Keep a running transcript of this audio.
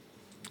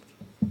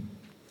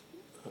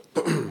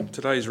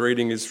Today's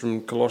reading is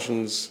from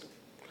Colossians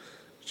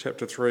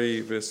chapter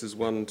 3, verses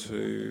 1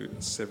 to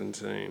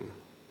 17.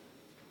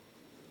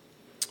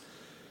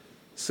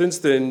 Since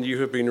then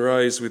you have been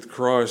raised with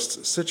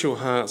Christ. Set your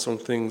hearts on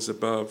things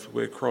above,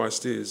 where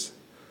Christ is,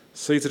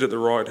 seated at the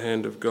right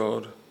hand of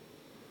God.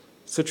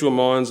 Set your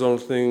minds on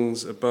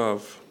things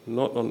above,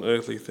 not on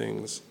earthly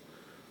things.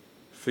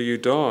 For you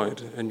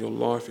died, and your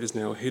life is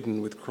now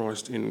hidden with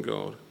Christ in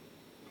God.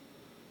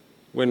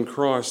 When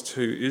Christ,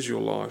 who is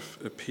your life,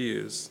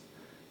 appears,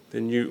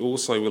 then you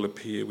also will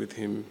appear with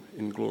him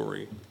in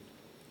glory.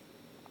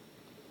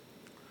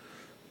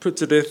 Put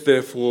to death,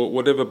 therefore,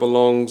 whatever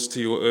belongs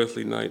to your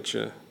earthly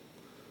nature: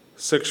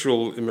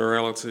 sexual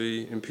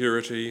immorality,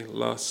 impurity,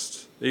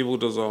 lust, evil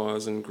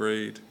desires, and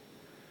greed,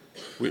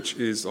 which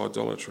is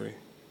idolatry.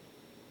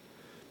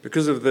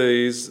 Because of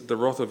these, the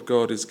wrath of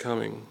God is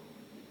coming.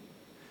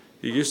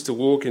 You used to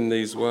walk in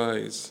these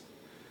ways,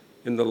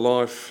 in the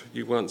life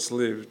you once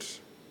lived,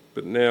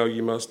 but now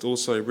you must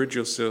also rid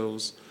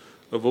yourselves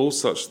of all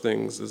such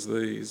things as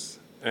these: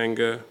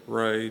 anger,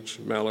 rage,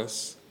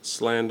 malice,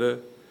 slander,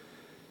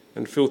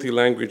 and filthy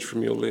language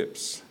from your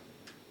lips.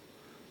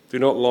 Do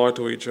not lie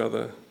to each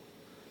other,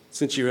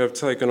 since you have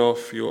taken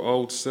off your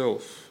old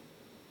self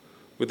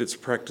with its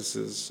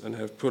practices and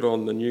have put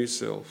on the new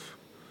self,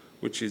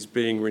 which is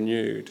being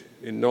renewed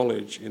in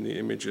knowledge in the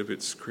image of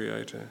its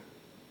Creator.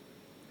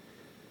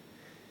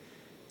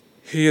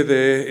 Here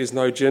there is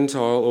no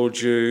Gentile or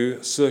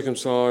Jew,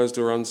 circumcised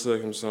or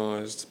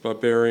uncircumcised,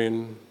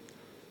 barbarian,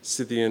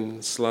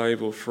 Scythian,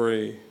 slave or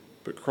free,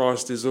 but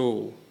Christ is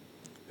all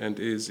and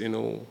is in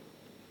all.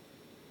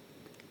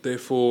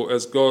 Therefore,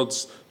 as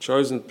God's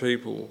chosen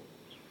people,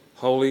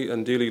 holy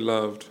and dearly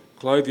loved,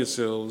 clothe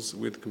yourselves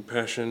with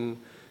compassion,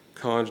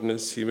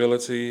 kindness,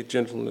 humility,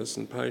 gentleness,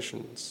 and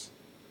patience.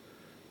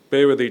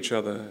 Bear with each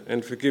other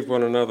and forgive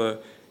one another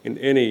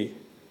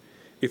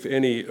if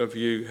any of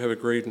you have a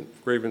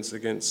grievance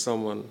against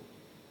someone.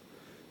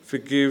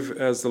 Forgive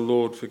as the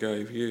Lord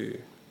forgave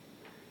you.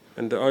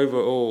 And over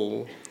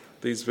all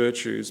these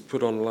virtues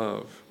put on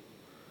love,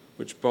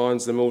 which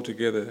binds them all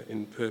together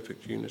in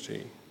perfect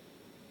unity.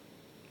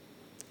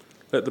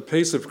 Let the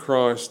peace of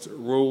Christ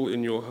rule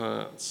in your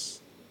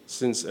hearts,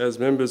 since as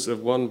members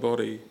of one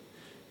body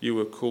you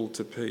were called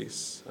to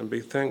peace, and be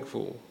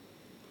thankful.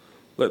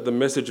 Let the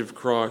message of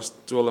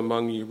Christ dwell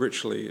among you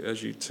richly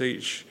as you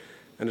teach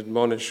and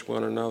admonish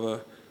one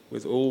another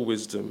with all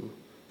wisdom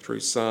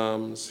through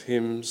psalms,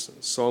 hymns,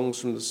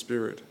 songs from the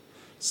Spirit,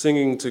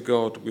 singing to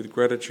God with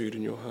gratitude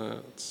in your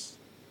hearts.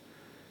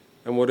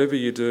 And whatever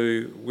you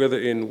do, whether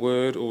in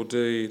word or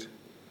deed,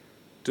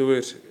 do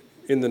it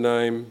all in the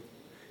name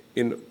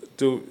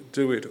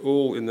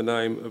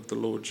of the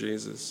Lord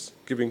Jesus,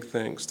 giving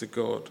thanks to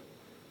God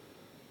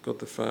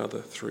the Father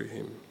through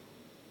him.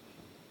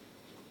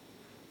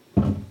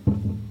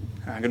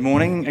 Good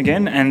morning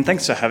again, and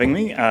thanks for having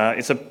me.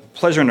 It's a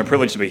pleasure and a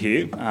privilege to be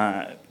here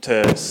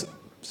to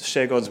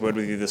share God's word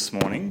with you this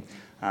morning,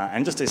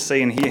 and just to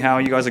see and hear how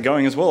you guys are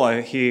going as well. I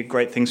hear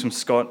great things from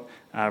Scott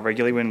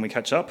regularly when we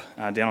catch up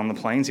down on the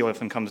plains. He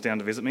often comes down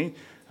to visit me,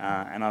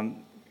 and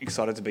I'm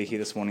excited to be here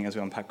this morning as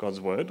we unpack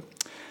God's word.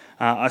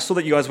 I saw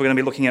that you guys were going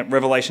to be looking at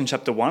Revelation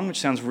chapter 1, which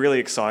sounds really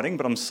exciting,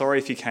 but I'm sorry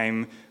if you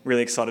came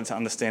really excited to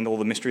understand all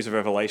the mysteries of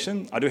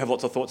Revelation. I do have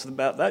lots of thoughts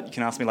about that. You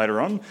can ask me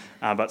later on,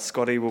 but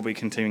Scotty will be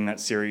continuing that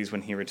series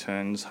when he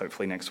returns,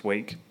 hopefully next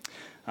week.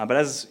 But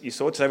as you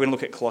saw, today we're going to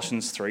look at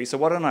Colossians 3. So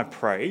why don't I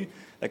pray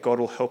that God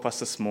will help us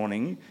this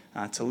morning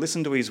to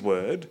listen to his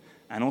word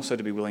and also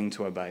to be willing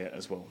to obey it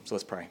as well. So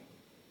let's pray.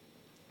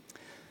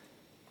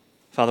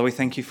 Father, we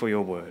thank you for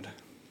your word,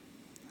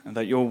 and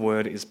that your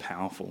word is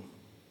powerful,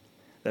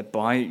 that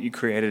by it you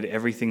created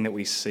everything that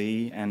we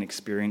see and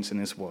experience in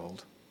this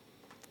world,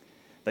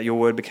 that your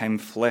word became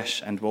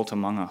flesh and dwelt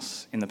among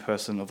us in the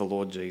person of the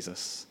Lord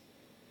Jesus,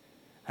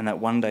 and that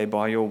one day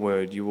by your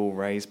word you will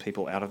raise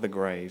people out of the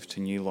grave to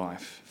new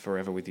life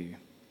forever with you.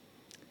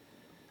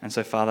 And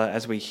so, Father,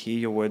 as we hear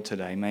your word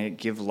today, may it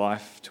give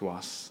life to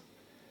us.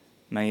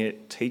 May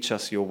it teach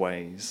us your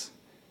ways.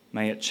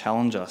 May it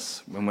challenge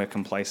us when we're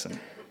complacent.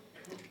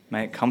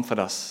 May it comfort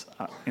us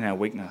in our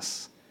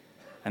weakness.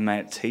 And may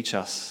it teach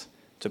us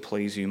to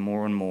please you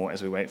more and more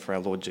as we wait for our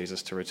Lord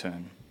Jesus to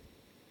return.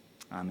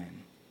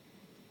 Amen.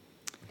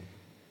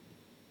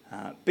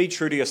 Be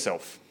true to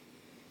yourself.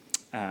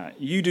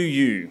 You do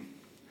you.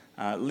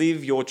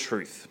 Live your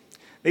truth.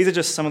 These are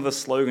just some of the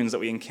slogans that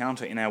we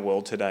encounter in our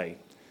world today.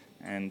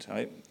 And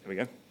there we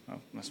go. Oh,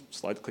 my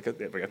slide clicker.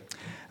 There we go.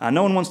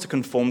 No one wants to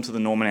conform to the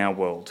norm in our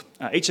world.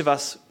 Each of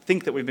us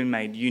think that we've been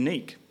made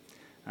unique,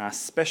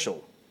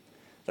 special,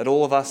 that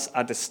all of us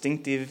are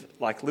distinctive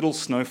like little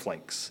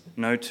snowflakes.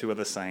 No two are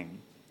the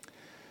same.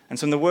 And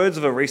so in the words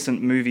of a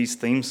recent movie's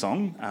theme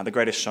song, The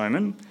Greatest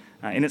Showman,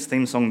 in its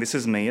theme song, This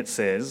Is Me, it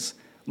says,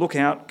 "Look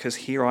out, 'cause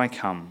here I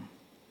come,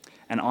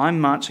 and I'm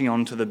marching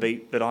on to the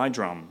beat that I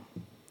drum.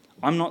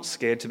 I'm not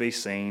scared to be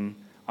seen.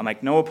 I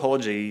make no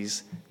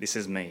apologies. This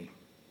is me."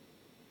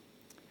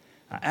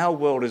 Our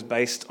world is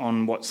based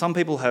on what some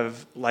people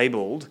have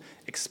labelled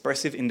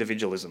expressive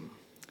individualism.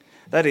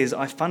 That is,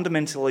 I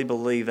fundamentally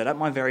believe that at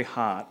my very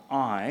heart,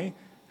 I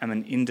am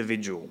an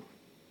individual.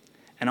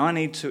 And I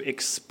need to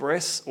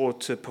express or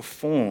to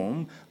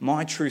perform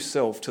my true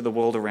self to the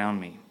world around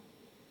me.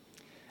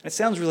 And it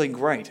sounds really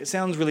great. It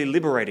sounds really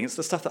liberating. It's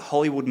the stuff that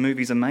Hollywood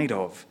movies are made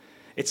of.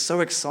 It's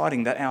so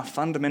exciting that our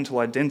fundamental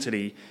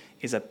identity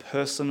is a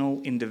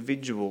personal,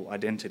 individual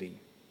identity.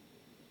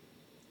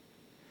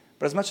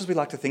 But as much as we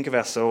like to think of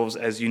ourselves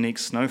as unique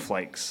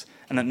snowflakes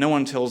and that no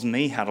one tells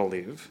me how to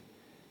live,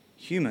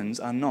 humans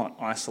are not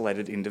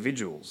isolated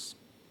individuals.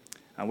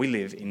 We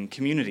live in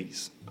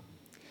communities.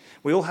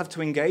 We all have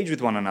to engage with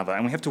one another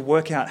and we have to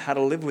work out how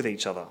to live with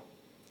each other.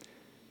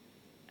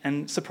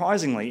 And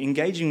surprisingly,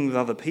 engaging with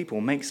other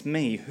people makes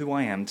me who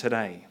I am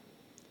today.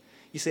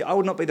 You see, I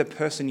would not be the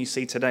person you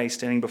see today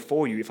standing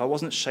before you if I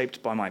wasn't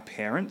shaped by my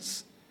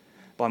parents,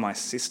 by my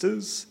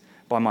sisters,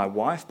 by my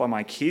wife, by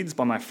my kids,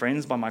 by my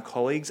friends, by my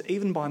colleagues,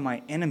 even by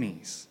my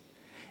enemies.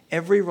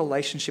 Every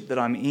relationship that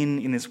I'm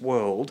in this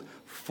world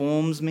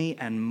forms me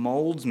and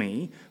molds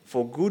me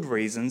for good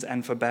reasons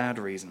and for bad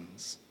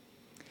reasons.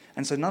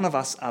 And so none of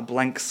us are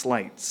blank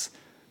slates.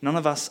 None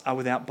of us are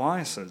without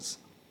biases.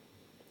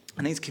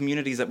 And these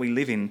communities that we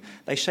live in,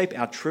 they shape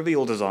our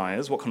trivial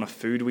desires, what kind of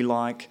food we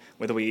like,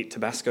 whether we eat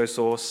Tabasco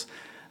sauce,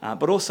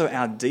 but also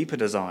our deeper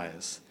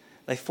desires.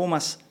 They form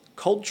us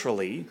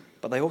culturally,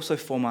 but they also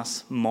form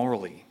us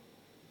morally.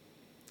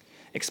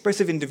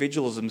 Expressive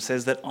individualism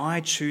says that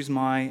I choose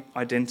my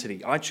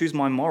identity, I choose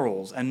my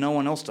morals, and no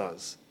one else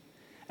does.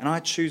 And I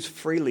choose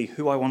freely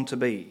who I want to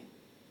be.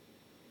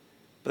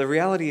 But the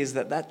reality is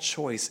that that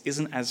choice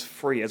isn't as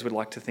free as we'd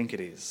like to think it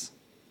is.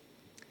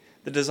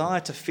 The desire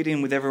to fit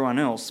in with everyone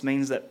else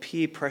means that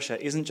peer pressure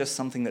isn't just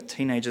something that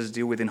teenagers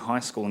deal with in high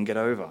school and get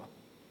over.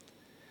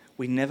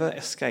 We never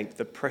escape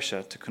the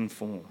pressure to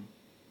conform.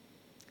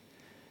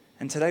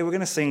 And today we're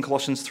going to see in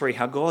Colossians 3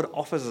 how God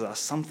offers us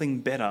something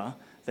better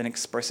than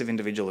expressive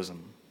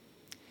individualism.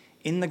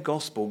 In the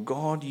gospel,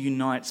 God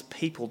unites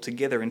people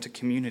together into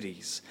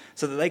communities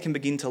so that they can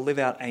begin to live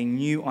out a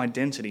new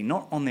identity,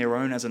 not on their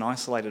own as an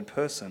isolated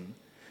person,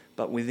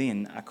 but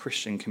within a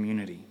Christian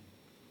community.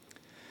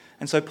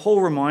 And so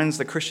Paul reminds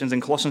the Christians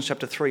in Colossians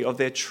chapter 3 of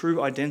their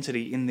true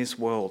identity in this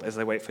world as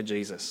they wait for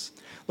Jesus.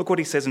 Look what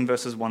he says in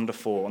verses 1 to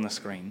 4 on the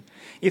screen.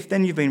 If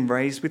then you've been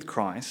raised with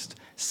Christ,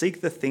 seek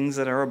the things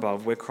that are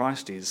above where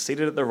Christ is,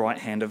 seated at the right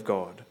hand of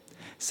God.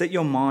 Set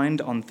your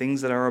mind on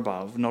things that are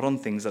above, not on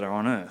things that are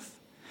on earth.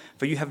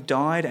 For you have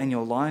died and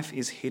your life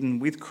is hidden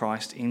with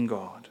Christ in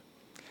God.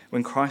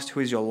 When Christ, who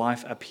is your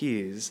life,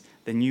 appears,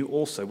 then you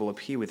also will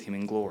appear with him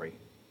in glory.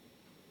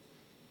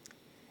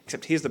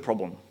 Except here's the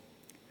problem.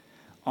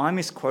 I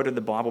misquoted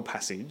the Bible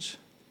passage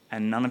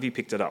and none of you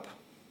picked it up.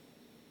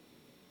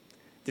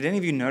 Did any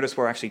of you notice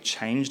where I actually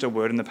changed a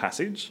word in the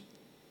passage?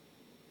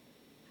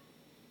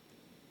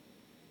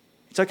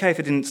 It's okay if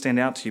it didn't stand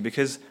out to you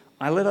because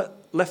I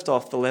left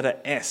off the letter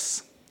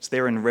S. It's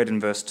there in red in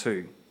verse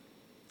 2.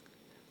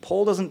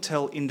 Paul doesn't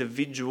tell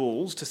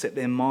individuals to set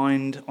their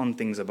mind on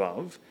things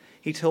above.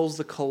 He tells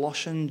the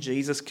Colossian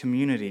Jesus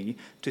community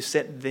to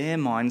set their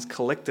minds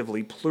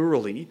collectively,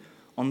 plurally,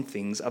 on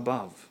things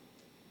above.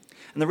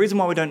 And the reason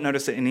why we don't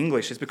notice it in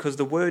English is because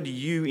the word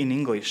you in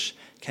English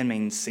can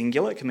mean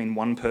singular, it can mean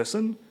one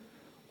person,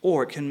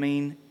 or it can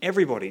mean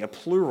everybody, a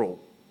plural.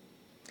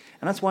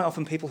 And that's why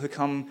often people who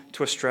come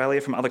to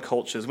Australia from other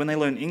cultures, when they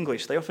learn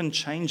English, they often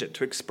change it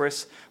to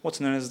express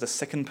what's known as the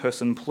second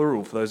person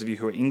plural for those of you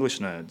who are English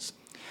nerds.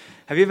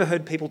 Have you ever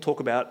heard people talk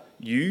about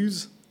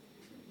yous?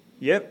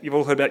 Yep, you've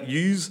all heard about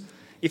yous.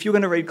 If you're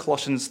going to read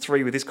Colossians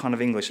 3 with this kind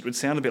of English, it would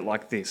sound a bit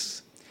like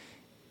this.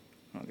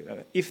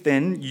 If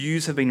then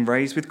yous have been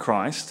raised with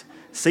Christ,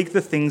 seek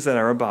the things that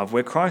are above,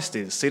 where Christ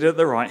is, seated at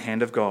the right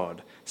hand of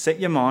God. Set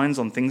your minds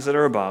on things that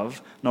are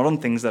above, not on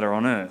things that are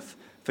on earth.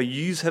 For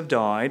yous have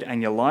died,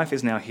 and your life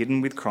is now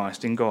hidden with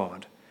Christ in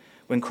God.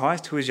 When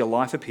Christ, who is your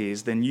life,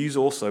 appears, then yous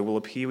also will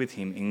appear with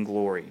him in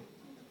glory.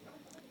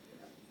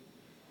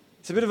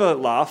 It's a bit of a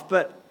laugh,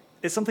 but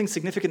there's something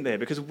significant there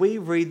because we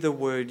read the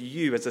word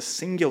you as a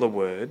singular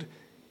word,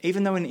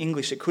 even though in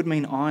English it could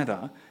mean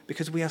either,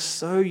 because we are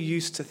so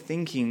used to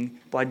thinking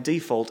by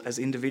default as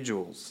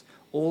individuals,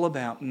 all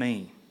about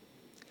me.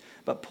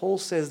 But Paul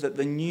says that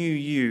the new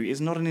you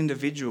is not an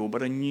individual,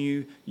 but a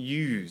new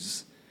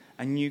yous,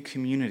 a new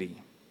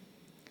community.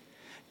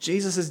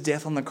 Jesus'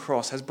 death on the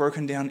cross has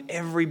broken down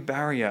every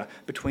barrier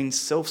between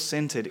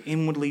self-centered,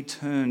 inwardly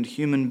turned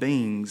human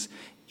beings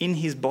in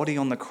his body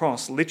on the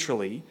cross,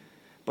 literally,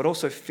 but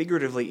also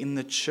figuratively in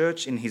the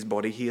church in his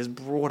body. He has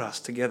brought us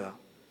together.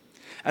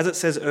 As it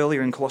says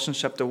earlier in Colossians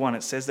chapter 1,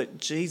 it says that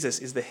Jesus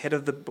is the head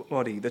of the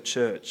body, the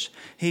church.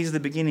 He's the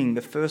beginning,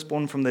 the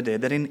firstborn from the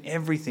dead, that in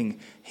everything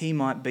he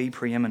might be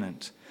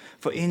preeminent.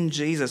 For in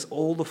Jesus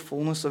all the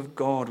fullness of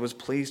God was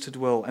pleased to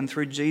dwell, and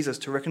through Jesus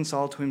to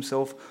reconcile to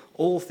himself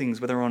all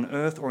things, whether on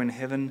earth or in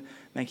heaven,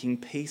 making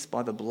peace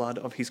by the blood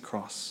of his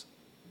cross.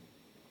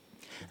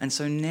 And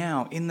so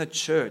now in the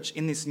church,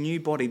 in this new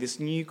body, this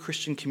new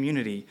Christian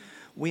community,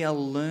 we are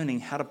learning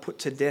how to put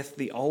to death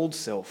the old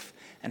self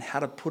and how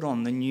to put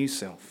on the new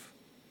self.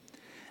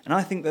 And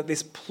I think that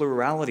this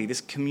plurality,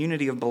 this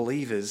community of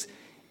believers,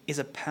 is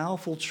a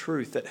powerful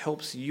truth that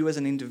helps you as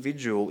an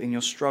individual in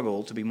your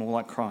struggle to be more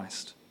like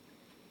Christ.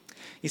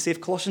 You see, if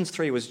Colossians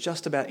 3 was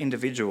just about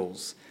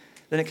individuals,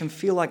 then it can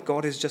feel like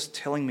God is just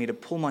telling me to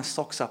pull my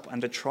socks up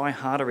and to try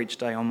harder each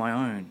day on my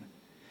own.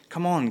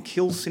 Come on,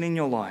 kill sin in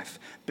your life.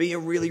 Be a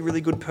really,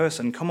 really good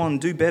person. Come on,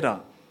 do better.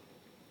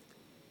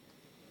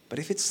 But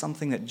if it's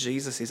something that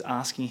Jesus is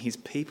asking his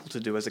people to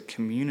do as a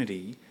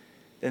community,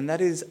 then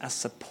that is a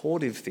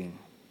supportive thing.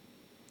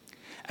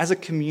 As a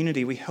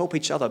community, we help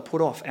each other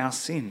put off our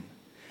sin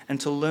and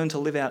to learn to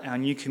live out our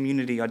new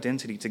community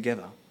identity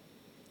together.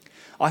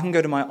 I can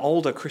go to my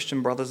older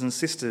Christian brothers and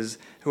sisters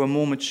who are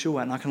more mature,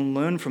 and I can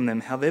learn from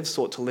them how they've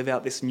sought to live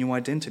out this new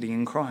identity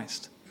in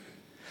Christ.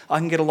 I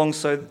can get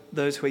alongside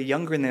those who are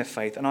younger in their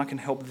faith, and I can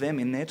help them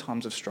in their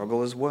times of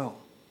struggle as well.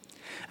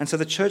 And so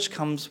the church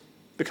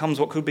becomes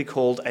what could be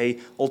called an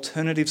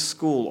alternative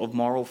school of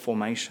moral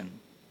formation.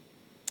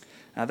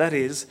 Now that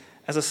is,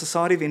 as a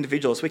society of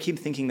individuals, we keep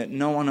thinking that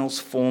no one else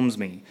forms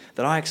me,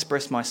 that I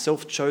express my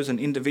self-chosen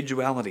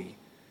individuality.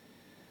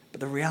 But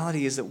the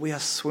reality is that we are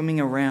swimming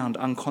around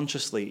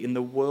unconsciously in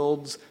the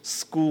world's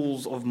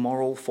schools of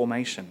moral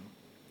formation.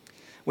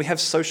 We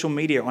have social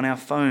media on our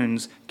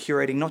phones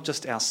curating not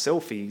just our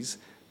selfies,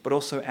 but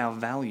also our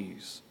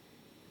values.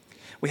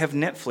 We have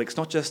Netflix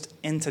not just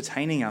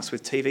entertaining us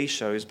with TV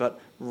shows, but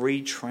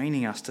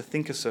retraining us to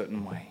think a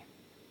certain way.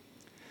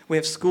 We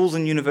have schools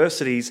and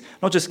universities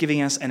not just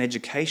giving us an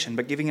education,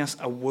 but giving us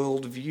a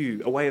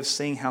worldview, a way of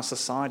seeing how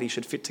society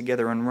should fit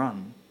together and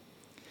run.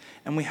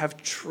 And we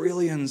have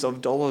trillions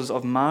of dollars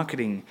of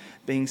marketing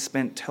being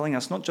spent telling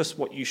us not just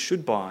what you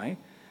should buy,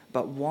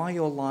 but why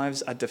your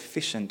lives are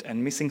deficient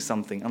and missing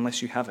something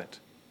unless you have it.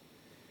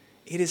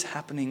 It is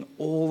happening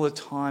all the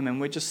time, and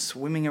we're just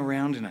swimming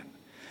around in it.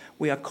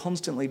 We are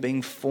constantly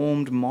being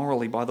formed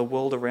morally by the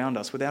world around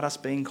us without us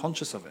being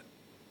conscious of it.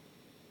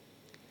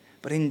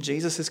 But in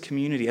Jesus'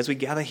 community, as we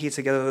gather here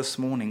together this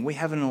morning, we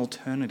have an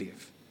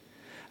alternative,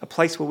 a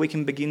place where we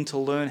can begin to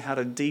learn how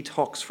to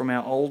detox from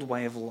our old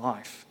way of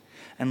life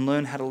and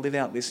learn how to live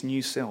out this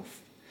new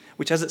self,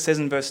 which, as it says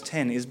in verse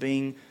 10, is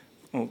being,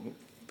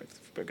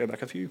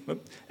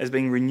 as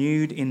being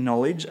renewed in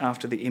knowledge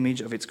after the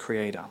image of its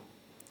creator.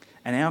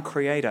 And our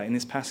creator in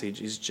this passage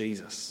is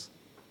Jesus.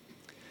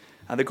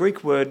 The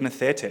Greek word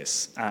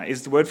mathetes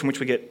is the word from which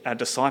we get a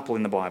disciple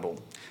in the Bible,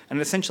 and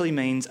it essentially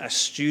means a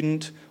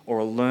student or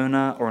a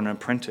learner or an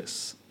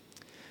apprentice.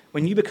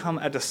 When you become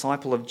a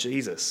disciple of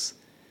Jesus,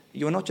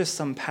 you are not just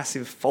some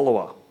passive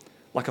follower,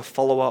 like a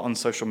follower on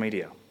social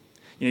media.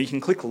 You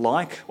can click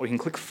like or you can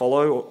click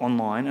follow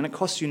online, and it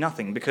costs you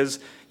nothing because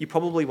you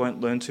probably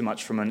won't learn too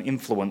much from an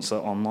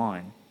influencer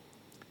online.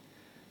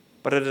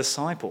 But a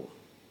disciple,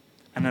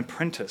 an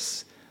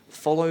apprentice,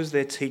 follows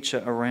their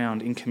teacher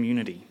around in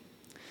community.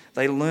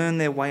 They learn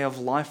their way of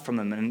life from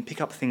them and pick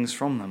up things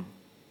from them.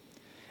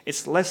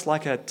 It's less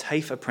like a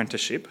TAFE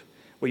apprenticeship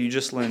where you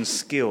just learn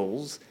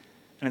skills,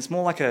 and it's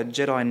more like a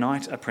Jedi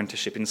Knight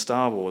apprenticeship in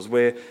Star Wars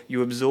where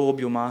you absorb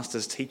your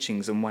master's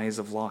teachings and ways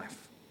of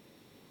life.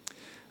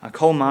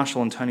 Cole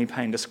Marshall and Tony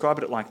Payne describe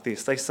it like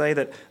this. They say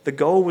that the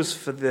goal was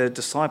for the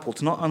disciple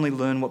to not only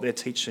learn what their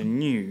teacher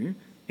knew,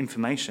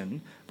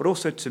 information, but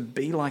also to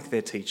be like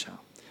their teacher,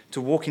 to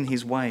walk in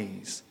his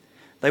ways.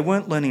 They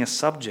weren't learning a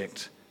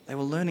subject, they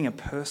were learning a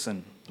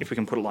person, if we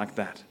can put it like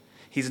that.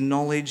 His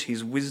knowledge,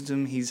 his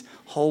wisdom, his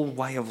whole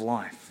way of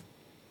life.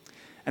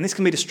 And this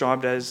can be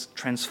described as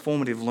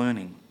transformative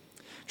learning.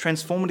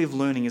 Transformative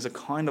learning is a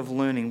kind of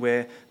learning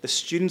where the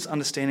student's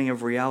understanding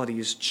of reality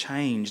is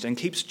changed and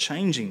keeps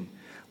changing,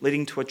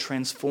 leading to a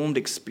transformed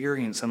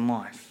experience in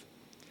life.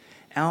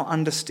 Our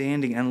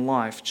understanding and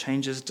life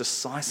changes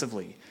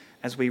decisively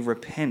as we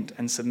repent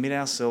and submit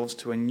ourselves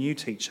to a new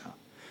teacher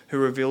who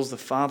reveals the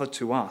Father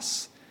to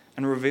us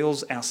and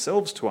reveals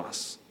ourselves to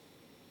us.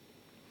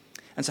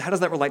 And so how does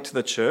that relate to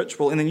the church?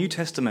 Well, in the New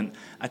Testament,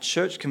 a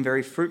church can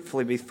very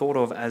fruitfully be thought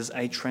of as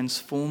a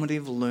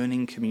transformative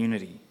learning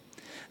community.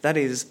 That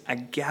is, a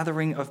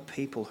gathering of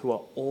people who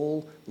are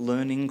all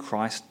learning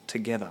Christ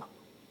together.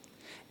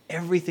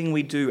 Everything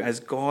we do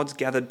as God's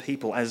gathered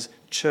people, as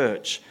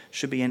church,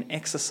 should be an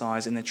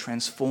exercise in the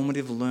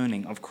transformative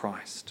learning of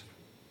Christ.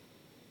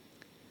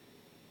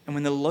 And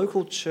when the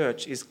local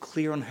church is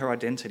clear on her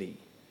identity,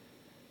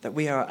 that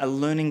we are a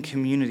learning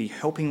community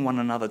helping one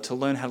another to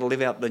learn how to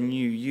live out the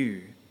new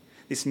you,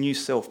 this new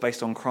self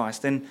based on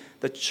Christ, then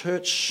the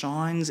church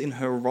shines in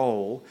her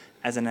role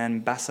as an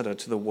ambassador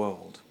to the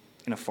world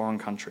in a foreign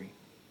country.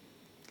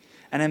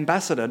 An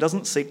ambassador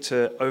doesn't seek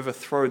to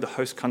overthrow the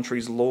host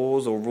country's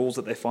laws or rules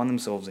that they find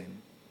themselves in.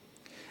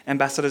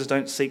 Ambassadors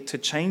don't seek to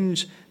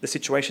change the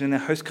situation in their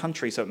host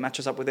country so it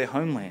matches up with their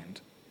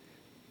homeland.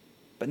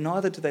 But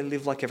neither do they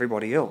live like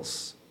everybody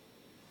else.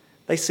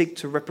 They seek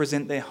to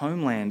represent their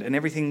homeland and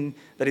everything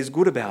that is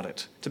good about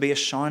it, to be a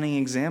shining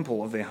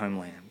example of their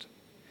homeland.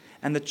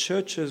 And the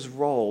church's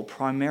role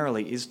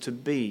primarily is to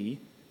be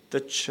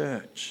the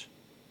church.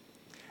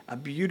 A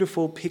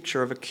beautiful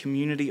picture of a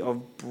community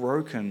of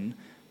broken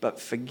but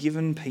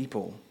forgiven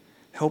people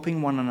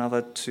helping one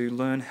another to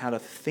learn how to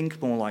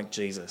think more like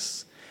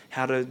Jesus,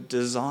 how to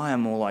desire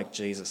more like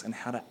Jesus, and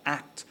how to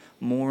act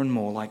more and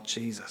more like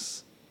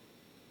Jesus.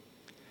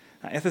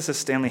 Now, ethicist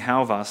Stanley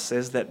Hauerwas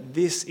says that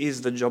this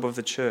is the job of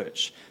the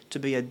church, to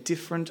be a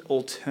different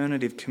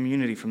alternative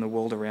community from the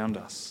world around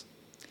us.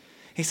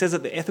 He says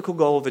that the ethical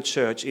goal of the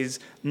church is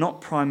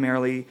not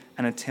primarily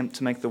an attempt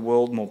to make the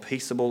world more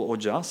peaceable or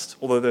just,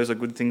 although those are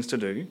good things to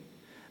do,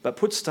 but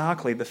put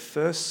starkly, the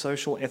first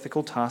social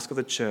ethical task of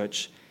the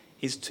church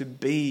is to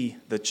be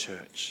the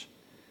church,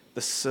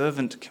 the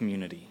servant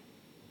community.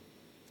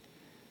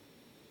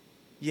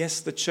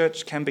 Yes, the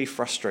church can be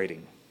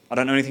frustrating. I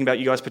don't know anything about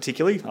you guys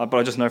particularly, but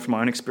I just know from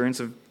my own experience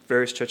of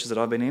various churches that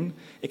I've been in,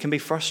 it can be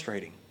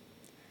frustrating.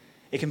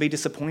 It can be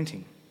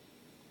disappointing.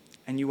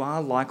 And you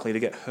are likely to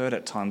get hurt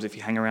at times if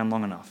you hang around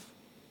long enough.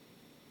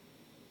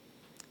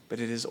 But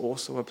it is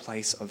also a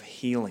place of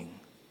healing,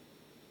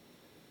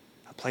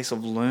 a place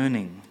of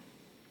learning,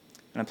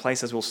 and a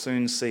place, as we'll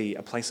soon see,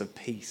 a place of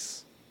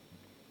peace.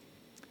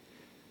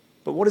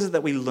 But what is it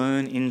that we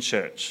learn in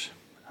church,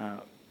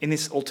 in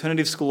this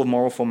alternative school of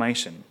moral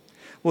formation?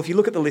 Well, if you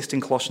look at the list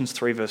in Colossians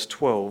 3 verse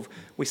 12,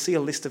 we see a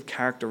list of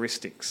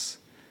characteristics,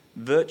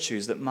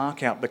 virtues that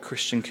mark out the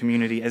Christian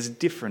community as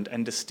different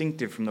and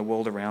distinctive from the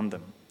world around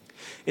them.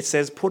 It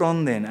says, "Put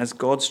on then, as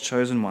God's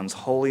chosen ones,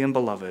 holy and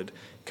beloved,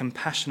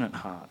 compassionate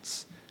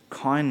hearts,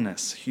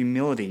 kindness,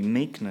 humility,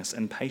 meekness,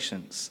 and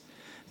patience,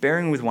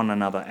 bearing with one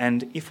another,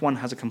 and if one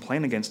has a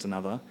complaint against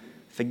another,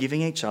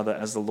 forgiving each other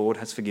as the Lord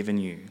has forgiven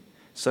you.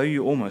 So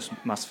you almost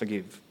must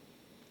forgive.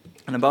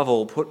 And above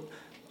all, put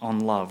on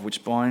love,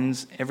 which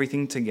binds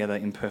everything together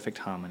in perfect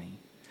harmony.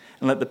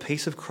 And let the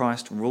peace of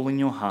Christ rule in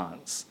your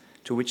hearts,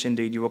 to which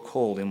indeed you are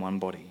called in one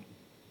body."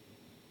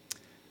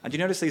 And do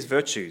you notice these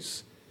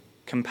virtues?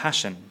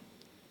 Compassion,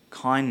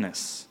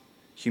 kindness,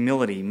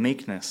 humility,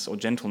 meekness or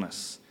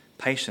gentleness,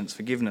 patience,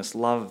 forgiveness,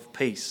 love,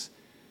 peace.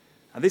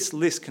 This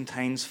list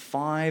contains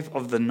 5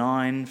 of the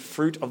 9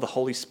 fruit of the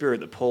Holy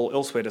Spirit that Paul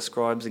elsewhere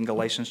describes in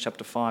Galatians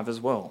chapter 5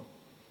 as well.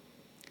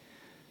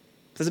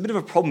 There's a bit of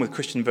a problem with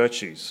Christian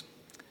virtues.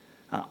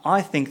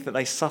 I think that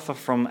they suffer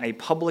from a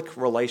public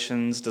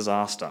relations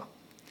disaster.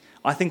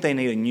 I think they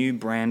need a new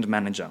brand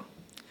manager.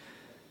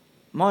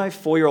 My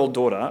 4-year-old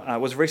daughter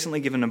was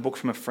recently given a book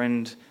from a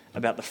friend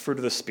about the fruit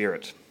of the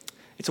Spirit.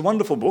 It's a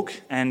wonderful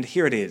book, and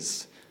here it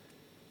is.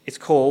 It's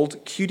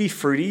called Cutie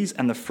Fruities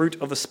and the Fruit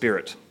of the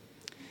Spirit.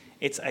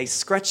 It's a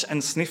scratch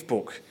and sniff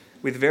book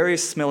with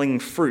various smelling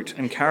fruit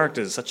and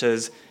characters such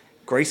as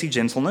Gracie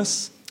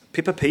Gentleness,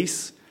 Pippa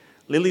Peace,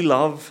 Lily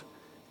Love,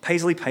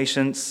 Paisley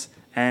Patience,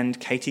 and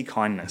Katie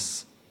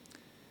Kindness.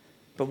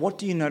 But what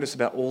do you notice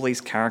about all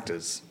these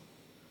characters?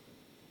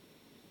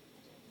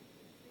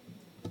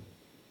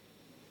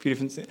 Few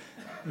different things.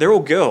 They're all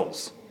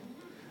girls.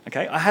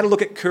 Okay, I had a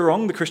look at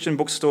Koorong, the Christian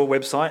bookstore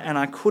website, and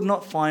I could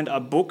not find a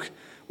book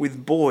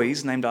with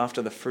boys named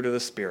after the fruit of the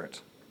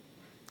Spirit.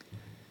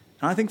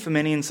 And I think for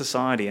many in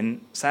society,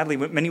 and sadly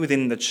many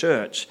within the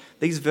church,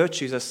 these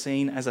virtues are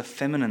seen as a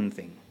feminine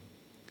thing.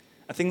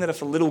 A thing that are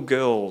for little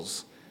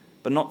girls,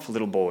 but not for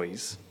little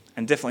boys,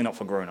 and definitely not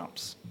for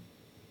grown-ups.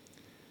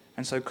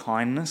 And so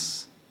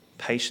kindness,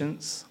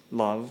 patience,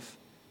 love,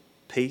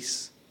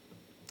 peace,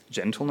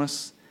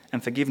 gentleness,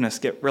 and forgiveness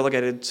get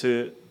relegated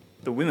to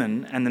the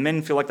women, and the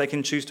men feel like they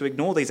can choose to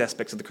ignore these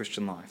aspects of the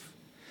Christian life.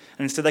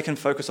 And instead they can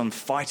focus on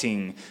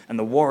fighting and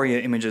the warrior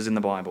images in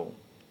the Bible.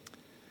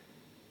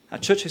 Our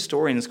church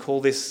historians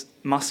call this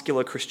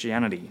muscular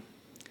Christianity.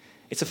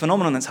 It's a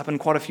phenomenon that's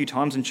happened quite a few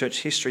times in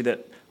church history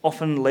that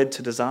often led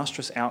to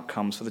disastrous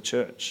outcomes for the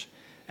church,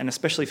 and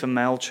especially for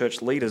male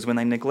church leaders when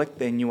they neglect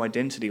their new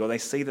identity or they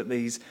see that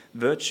these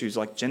virtues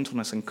like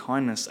gentleness and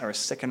kindness are a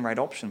second-rate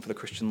option for the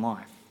Christian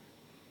life.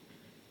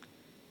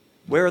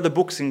 Where are the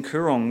books in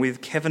Koorong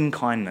with Kevin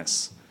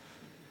Kindness,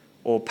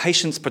 or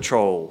Patience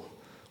Patrol,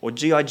 or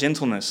GI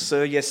Gentleness,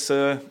 Sir, yes,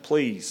 sir,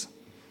 please?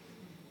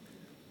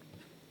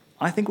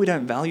 I think we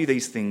don't value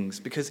these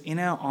things because in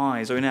our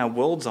eyes, or in our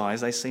world's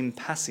eyes, they seem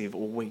passive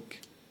or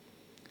weak.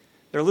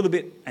 They're a little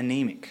bit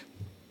anemic.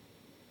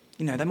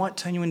 You know, they might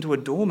turn you into a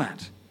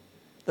doormat.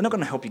 They're not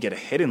going to help you get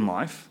ahead in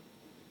life.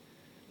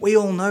 We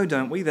all know,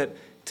 don't we, that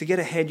to get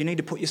ahead, you need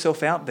to put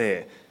yourself out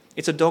there.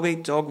 It's a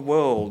dog-eat-dog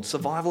world,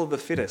 survival of the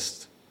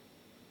fittest.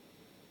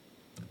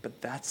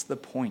 But that's the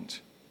point.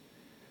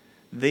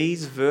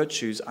 These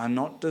virtues are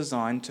not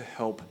designed to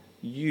help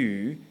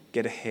you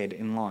get ahead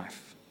in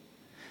life.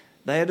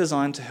 They are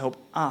designed to help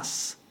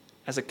us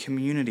as a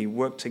community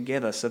work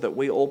together so that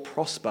we all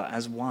prosper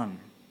as one.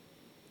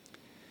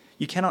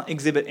 You cannot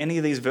exhibit any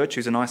of these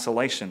virtues in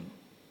isolation.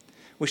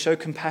 We show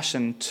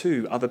compassion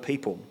to other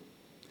people.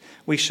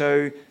 We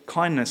show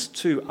kindness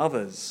to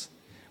others.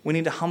 We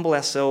need to humble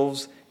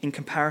ourselves in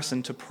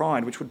comparison to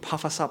pride, which would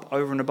puff us up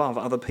over and above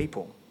other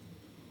people.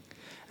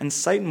 And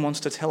Satan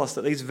wants to tell us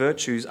that these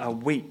virtues are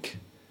weak,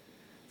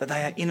 that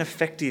they are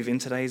ineffective in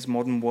today's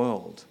modern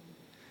world,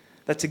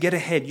 that to get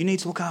ahead, you need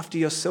to look after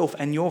yourself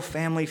and your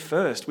family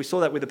first. We saw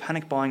that with the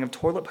panic buying of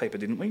toilet paper,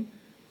 didn't we?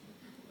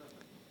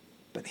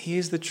 But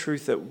here's the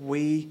truth that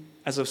we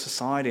as a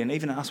society, and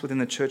even us within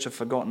the church, have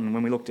forgotten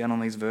when we look down on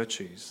these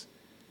virtues.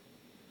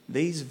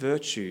 These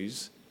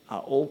virtues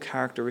are all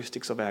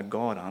characteristics of our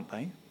God, aren't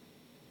they?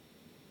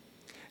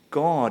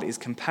 God is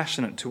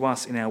compassionate to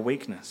us in our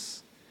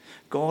weakness.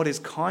 God is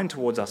kind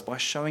towards us by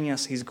showing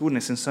us his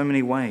goodness in so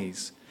many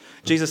ways.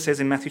 Jesus says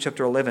in Matthew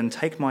chapter 11,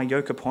 "Take my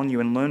yoke upon you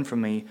and learn from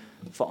me,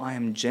 for I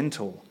am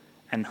gentle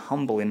and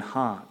humble in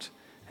heart,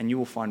 and you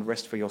will find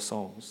rest for your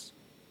souls."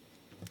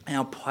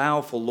 Our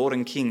powerful Lord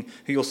and King,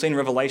 who you'll see in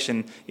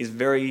Revelation is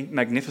very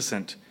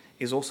magnificent,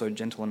 is also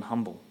gentle and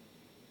humble.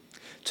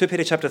 2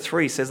 Peter chapter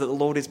 3 says that the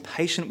Lord is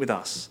patient with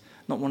us,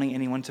 not wanting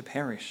anyone to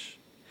perish.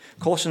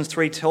 Colossians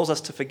 3 tells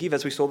us to forgive,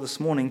 as we saw this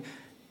morning,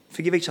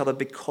 forgive each other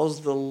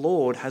because the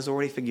Lord has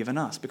already forgiven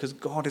us, because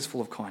God is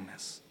full of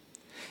kindness.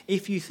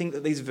 If you think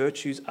that these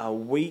virtues are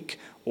weak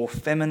or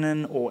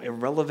feminine or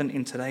irrelevant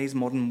in today's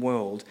modern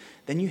world,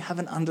 then you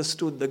haven't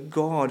understood the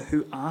God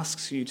who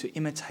asks you to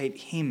imitate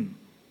him.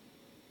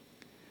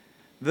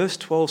 Verse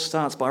 12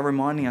 starts by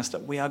reminding us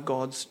that we are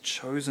God's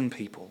chosen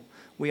people.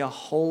 We are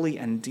holy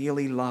and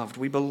dearly loved.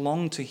 We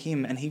belong to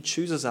him, and he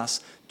chooses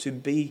us to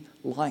be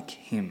like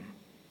him.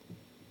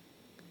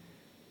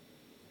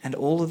 And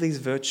all of these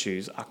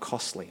virtues are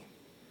costly.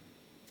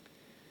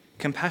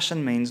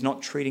 Compassion means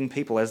not treating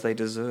people as they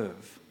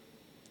deserve.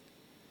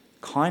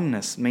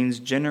 Kindness means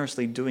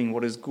generously doing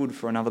what is good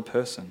for another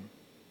person.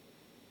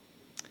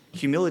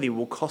 Humility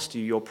will cost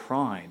you your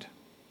pride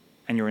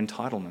and your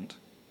entitlement.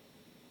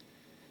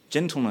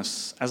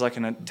 Gentleness, as I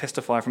can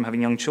testify from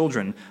having young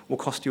children, will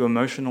cost you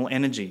emotional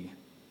energy.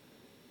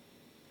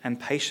 And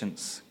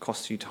patience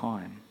costs you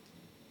time.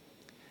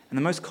 And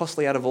the most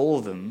costly out of all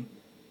of them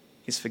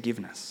is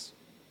forgiveness.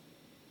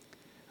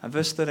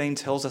 Verse 13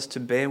 tells us to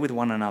bear with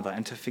one another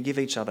and to forgive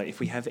each other if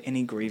we have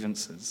any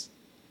grievances.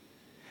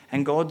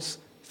 And God's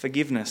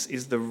forgiveness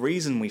is the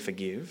reason we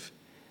forgive,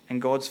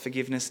 and God's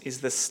forgiveness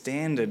is the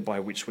standard by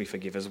which we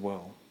forgive as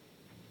well.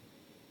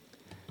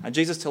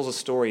 Jesus tells a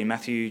story in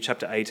Matthew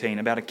chapter 18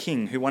 about a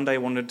king who one day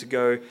wanted to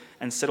go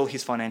and settle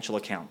his financial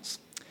accounts.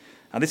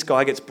 This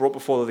guy gets brought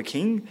before the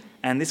king,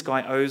 and this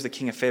guy owes the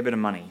king a fair bit of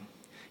money.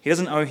 He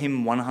doesn't owe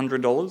him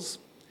 $100.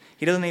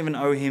 He doesn't even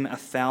owe him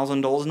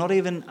 $1,000, not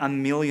even $1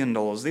 million.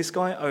 This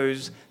guy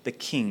owes the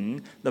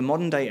king the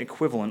modern day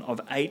equivalent of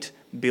 $8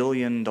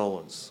 billion.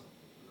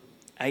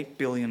 $8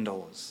 billion.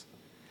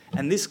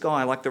 And this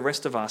guy, like the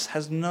rest of us,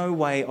 has no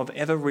way of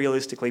ever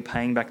realistically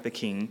paying back the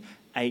king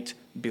 $8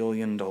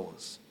 billion.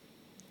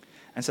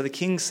 And so the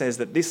king says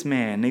that this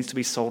man needs to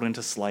be sold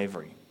into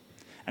slavery.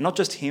 And not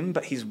just him,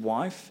 but his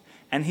wife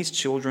and his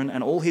children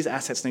and all his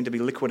assets need to be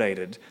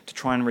liquidated to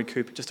try and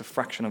recoup just a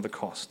fraction of the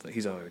cost that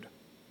he's owed.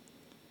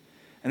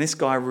 And this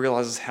guy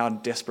realizes how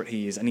desperate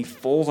he is, and he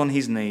falls on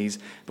his knees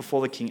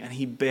before the king and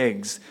he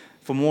begs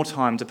for more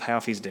time to pay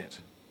off his debt.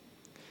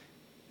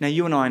 Now,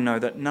 you and I know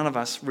that none of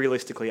us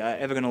realistically are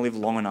ever going to live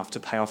long enough to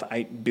pay off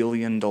 $8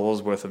 billion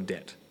worth of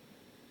debt.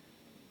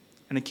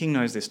 And the king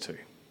knows this too.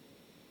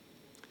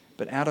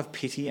 But out of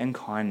pity and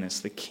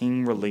kindness, the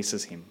king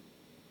releases him.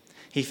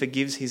 He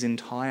forgives his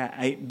entire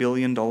 $8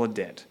 billion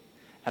debt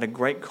at a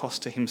great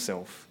cost to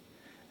himself,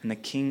 and the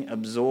king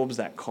absorbs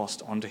that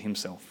cost onto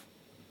himself.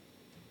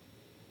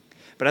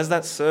 But as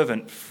that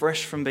servant,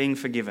 fresh from being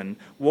forgiven,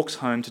 walks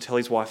home to tell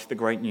his wife the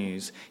great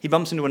news, he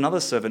bumps into another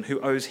servant who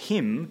owes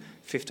him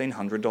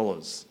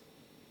 $1,500.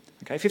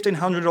 Okay,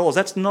 $1,500,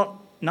 that's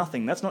not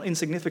nothing. That's not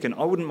insignificant.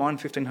 I wouldn't mind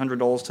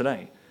 $1,500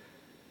 today.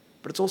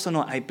 But it's also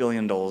not $8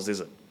 billion, is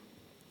it?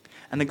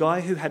 And the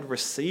guy who had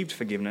received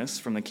forgiveness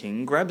from the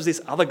king grabs this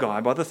other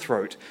guy by the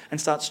throat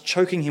and starts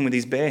choking him with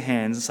his bare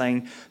hands and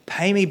saying,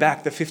 "Pay me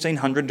back the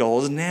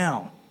 $1,500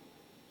 now."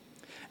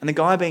 And the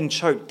guy being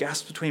choked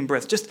gasps between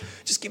breaths,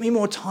 just give me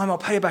more time, I'll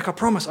pay you back, I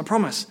promise.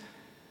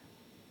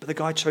 But the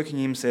guy choking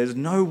him says,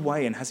 "No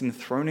way," and has him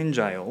thrown in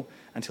jail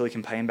until he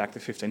can pay him back the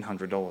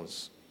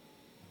 $1,500.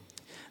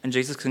 And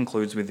Jesus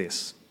concludes with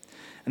this.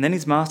 "And then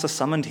his master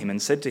summoned him and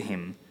said to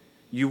him,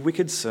 'You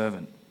wicked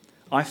servant,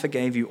 I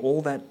forgave you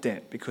all that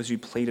debt because you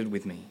pleaded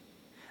with me.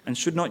 And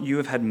should not you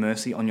have had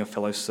mercy on your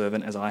fellow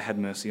servant as I had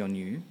mercy on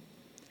you?'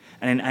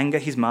 And in anger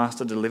his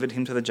master delivered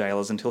him to the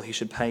jailers until he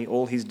should pay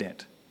all his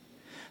debt.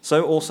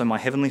 So also my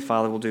heavenly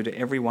Father will do to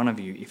every one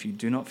of you if you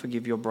do not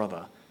forgive your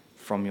brother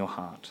from your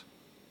heart."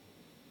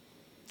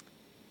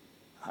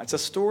 It's a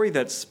story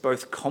that's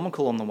both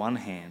comical on the one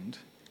hand,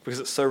 because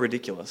it's so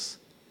ridiculous,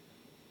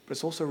 but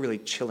it's also really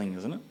chilling,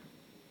 isn't it?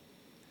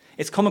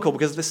 It's comical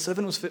because this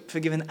servant was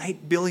forgiven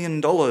 $8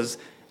 billion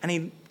and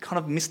he kind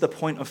of missed the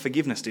point of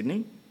forgiveness, didn't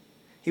he?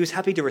 He was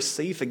happy to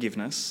receive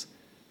forgiveness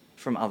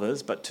from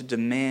others, but to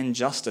demand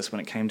justice when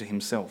it came to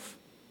himself.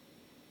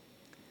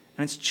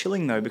 And it's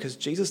chilling though, because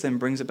Jesus then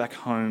brings it back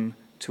home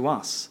to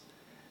us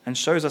and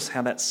shows us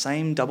how that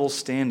same double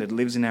standard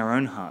lives in our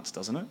own hearts,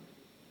 doesn't it?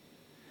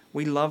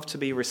 We love to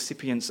be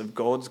recipients of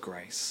God's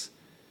grace,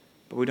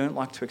 but we don't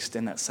like to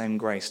extend that same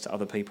grace to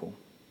other people.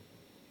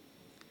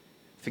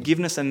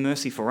 Forgiveness and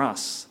mercy for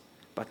us,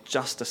 but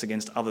justice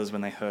against others when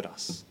they hurt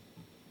us.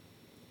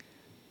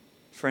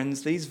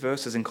 Friends, these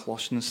verses in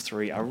Colossians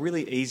 3 are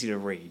really easy to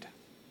read,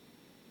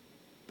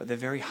 but they're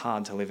very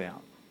hard to live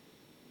out.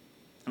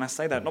 And I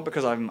say that not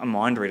because I'm a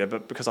mind reader,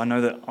 but because I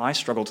know that I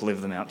struggle to live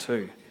them out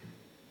too.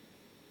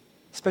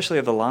 Especially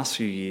over the last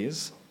few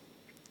years,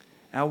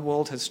 our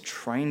world has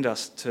trained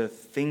us to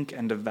think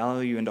and to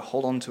value and to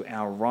hold on to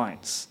our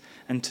rights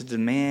and to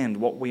demand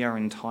what we are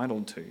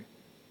entitled to.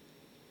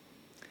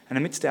 And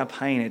amidst our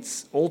pain,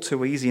 it's all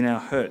too easy in our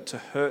hurt to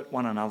hurt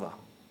one another.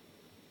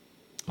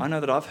 I know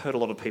that I've hurt a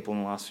lot of people in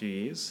the last few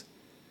years.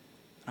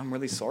 I'm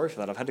really sorry for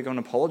that. I've had to go and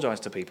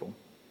apologise to people.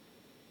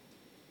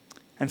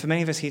 And for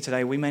many of us here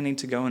today, we may need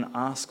to go and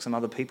ask some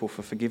other people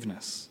for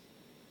forgiveness.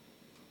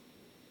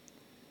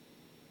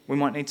 We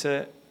might need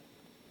to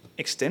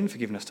extend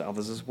forgiveness to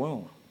others as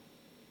well.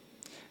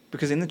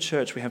 Because in the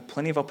church, we have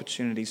plenty of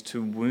opportunities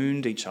to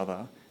wound each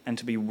other and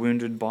to be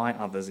wounded by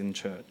others in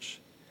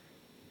church.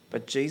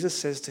 But Jesus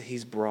says to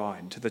his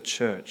bride, to the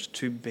church,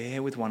 to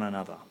bear with one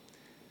another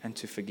and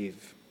to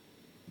forgive.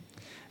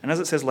 And as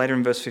it says later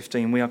in verse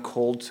 15, we are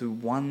called to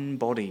one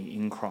body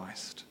in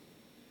Christ.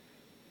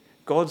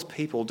 God's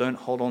people don't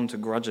hold on to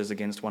grudges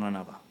against one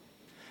another.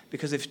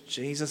 Because if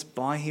Jesus,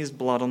 by his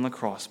blood on the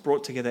cross,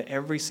 brought together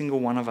every single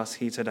one of us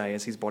here today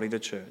as his body, the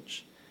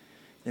church,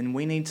 then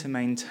we need to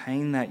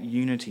maintain that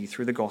unity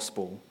through the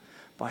gospel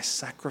by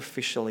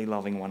sacrificially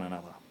loving one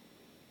another.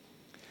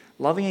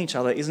 Loving each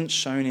other isn't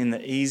shown in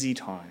the easy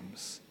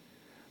times.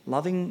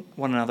 Loving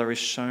one another is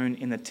shown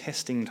in the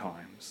testing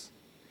times.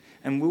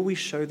 And will we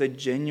show the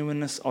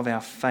genuineness of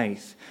our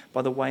faith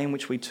by the way in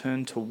which we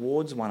turn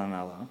towards one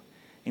another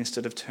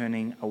instead of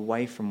turning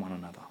away from one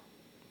another?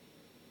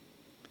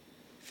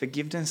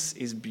 Forgiveness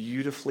is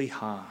beautifully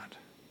hard.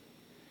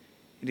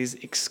 It is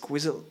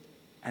exquisite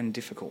and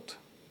difficult.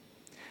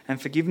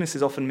 And forgiveness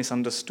is often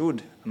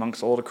misunderstood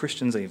amongst older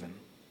Christians even.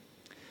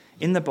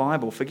 In the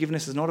Bible,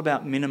 forgiveness is not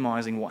about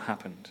minimizing what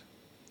happened.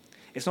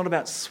 It's not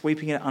about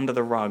sweeping it under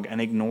the rug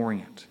and ignoring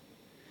it.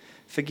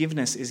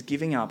 Forgiveness is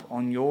giving up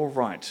on your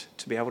right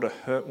to be able to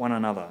hurt one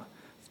another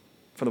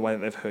for the way that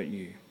they've hurt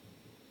you.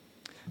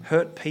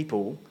 Hurt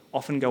people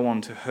often go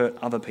on to hurt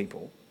other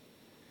people.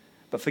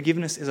 But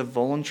forgiveness is a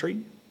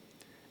voluntary,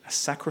 a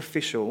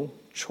sacrificial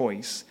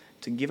choice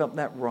to give up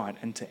that right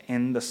and to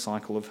end the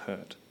cycle of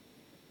hurt.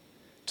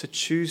 To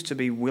choose to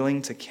be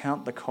willing to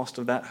count the cost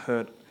of that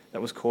hurt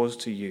that was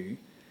caused to you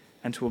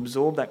and to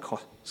absorb that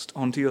cost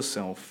onto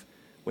yourself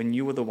when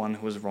you were the one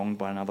who was wronged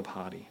by another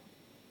party.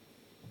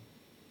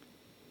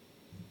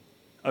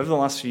 Over the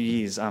last few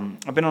years,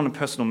 I've been on a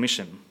personal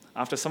mission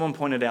after someone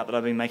pointed out that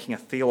I've been making a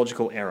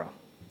theological error.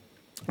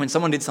 When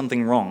someone did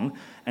something wrong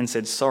and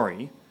said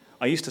sorry,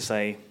 I used to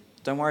say,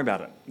 don't worry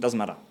about it, it doesn't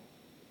matter.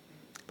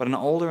 But an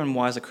older and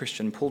wiser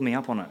Christian pulled me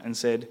up on it and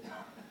said,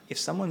 if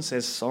someone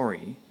says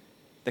sorry,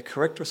 the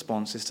correct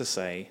response is to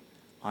say,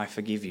 I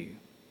forgive you,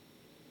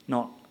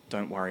 not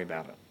don't worry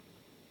about it.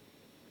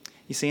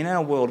 You see, in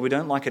our world, we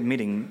don't like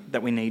admitting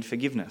that we need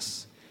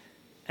forgiveness.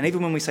 And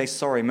even when we say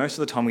sorry, most of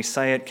the time we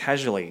say it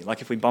casually,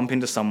 like if we bump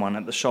into someone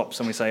at the shops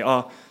and we say,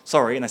 oh,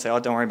 sorry, and they say, oh,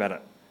 don't worry about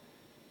it.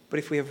 But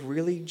if we have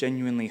really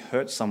genuinely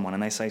hurt someone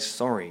and they say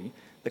sorry,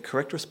 the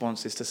correct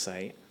response is to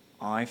say,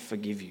 I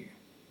forgive you.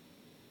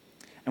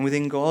 And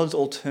within God's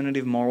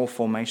alternative moral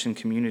formation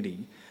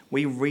community,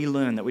 we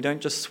relearn that we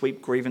don't just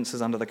sweep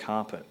grievances under the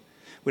carpet.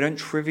 We don't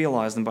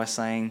trivialize them by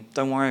saying,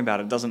 don't worry about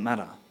it, it doesn't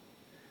matter.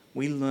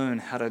 We learn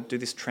how to do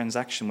this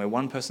transaction where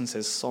one person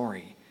says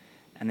sorry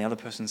and the other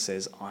person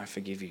says, I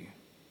forgive you.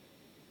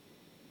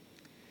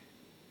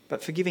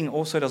 But forgiving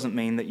also doesn't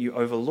mean that you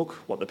overlook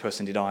what the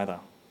person did either.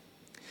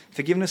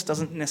 Forgiveness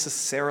doesn't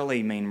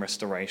necessarily mean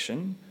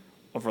restoration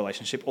of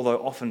relationship, although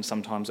often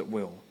sometimes it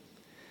will.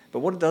 But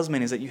what it does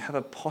mean is that you have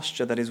a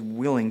posture that is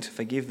willing to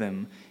forgive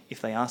them if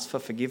they ask for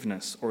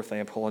forgiveness or if they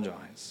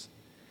apologize.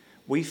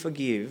 We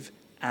forgive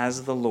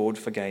as the Lord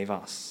forgave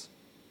us.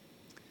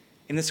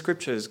 In the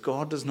scriptures,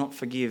 God does not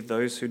forgive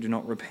those who do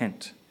not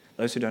repent,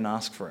 those who don't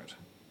ask for it.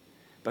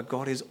 But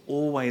God is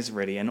always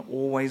ready and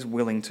always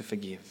willing to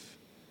forgive.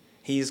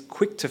 He is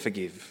quick to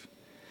forgive.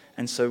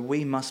 And so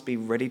we must be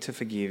ready to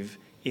forgive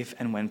if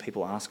and when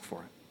people ask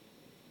for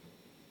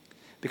it.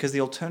 Because the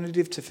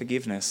alternative to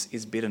forgiveness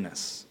is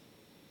bitterness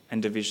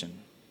and division.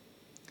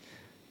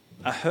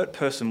 A hurt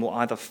person will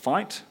either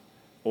fight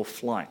or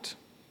flight.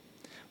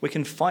 We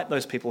can fight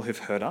those people who've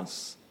hurt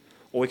us,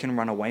 or we can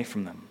run away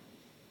from them.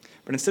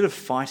 But instead of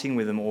fighting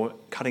with them or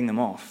cutting them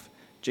off,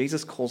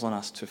 Jesus calls on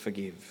us to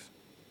forgive.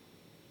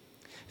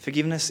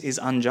 Forgiveness is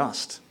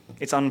unjust.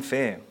 It's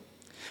unfair.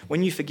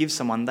 When you forgive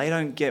someone, they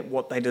don't get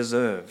what they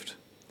deserved.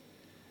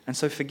 And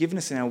so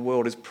forgiveness in our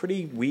world is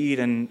pretty weird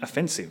and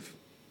offensive.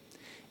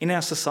 In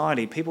our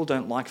society, people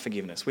don't like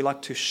forgiveness. We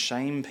like to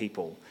shame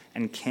people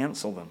and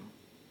cancel them.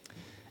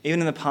 Even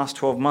in the past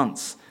 12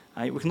 months,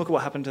 we can look at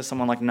what happened to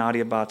someone like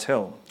Nadia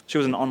Bartel. She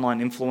was an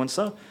online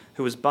influencer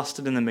who was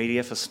busted in the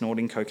media for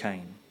snorting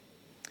cocaine.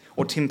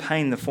 Or Tim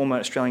Payne, the former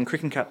Australian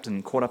cricket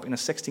captain, caught up in a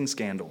sexting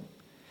scandal.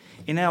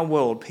 In our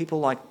world, people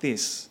like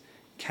this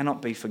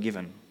cannot be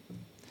forgiven.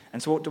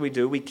 And so what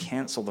do? We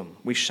cancel them.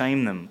 We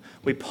shame them.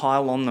 We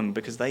pile on them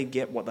because they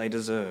get what they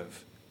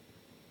deserve.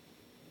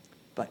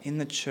 But in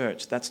the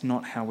church, that's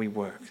not how we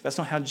work. That's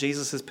not how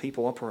Jesus'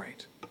 people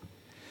operate.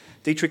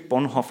 Dietrich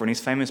Bonhoeffer, in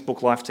his famous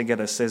book Life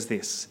Together, says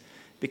this: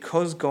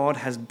 because God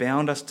has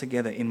bound us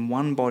together in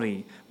one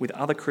body with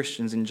other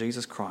Christians in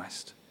Jesus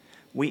Christ,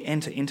 we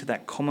enter into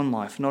that common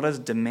life not as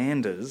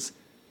demanders,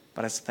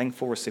 but as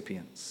thankful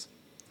recipients.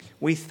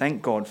 We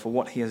thank God for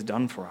what he has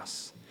done for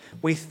us.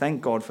 We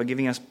thank God for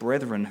giving us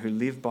brethren who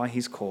live by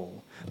his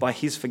call, by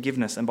his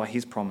forgiveness, and by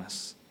his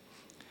promise.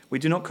 We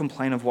do not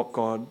complain of what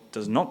God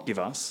does not give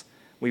us.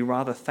 We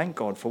rather thank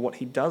God for what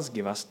he does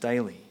give us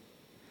daily.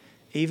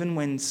 Even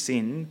when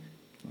sin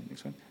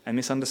and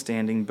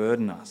misunderstanding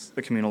burden us,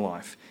 the communal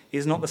life,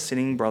 is not the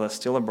sinning brother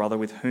still a brother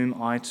with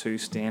whom I too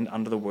stand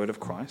under the word of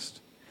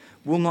Christ?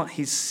 Will not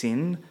his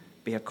sin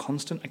be a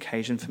constant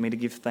occasion for me to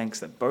give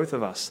thanks that both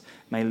of us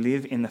may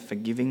live in the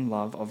forgiving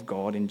love of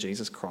God in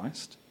Jesus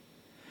Christ?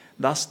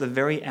 Thus, the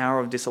very hour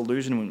of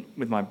disillusionment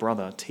with my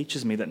brother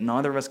teaches me that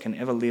neither of us can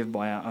ever live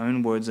by our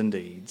own words and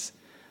deeds,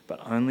 but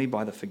only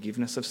by the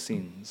forgiveness of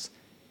sins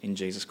in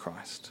Jesus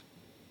Christ.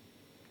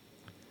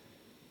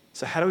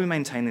 So how do we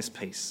maintain this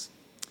peace?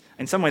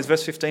 In some ways,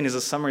 verse 15 is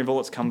a summary of all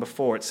that's come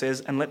before. It says,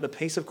 "And let the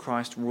peace of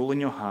Christ rule in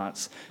your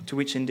hearts, to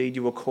which indeed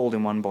you were called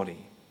in one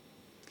body."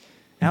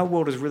 Our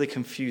world is really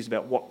confused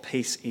about what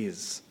peace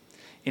is.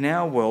 In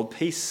our world,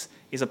 peace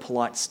is a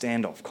polite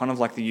standoff, kind of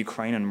like the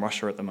Ukraine and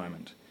Russia at the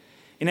moment.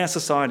 In our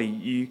society,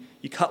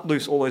 you cut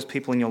loose all those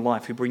people in your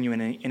life who bring you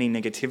any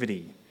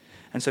negativity.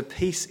 And so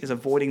peace is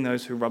avoiding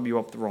those who rub you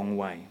up the wrong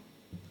way.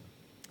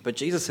 But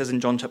Jesus says in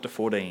John chapter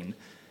 14,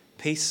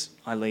 "Peace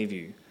I leave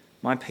you,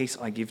 my peace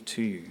I give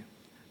to you.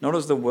 Not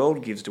as the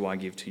world gives do I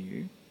give to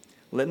you.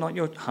 Let not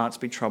your hearts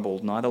be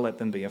troubled, neither let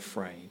them be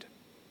afraid."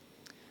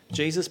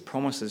 Jesus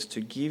promises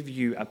to give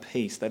you a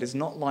peace that is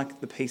not like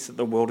the peace that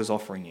the world is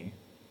offering you.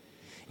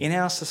 In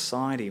our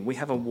society, we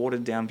have a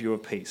watered-down view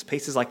of peace.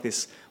 Peace is like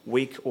this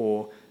weak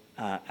or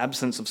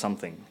absence of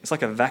something. It's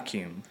like a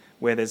vacuum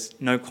where there's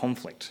no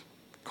conflict.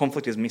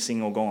 Conflict is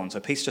missing or gone, so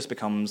peace just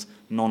becomes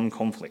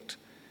non-conflict.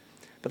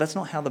 But that's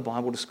not how the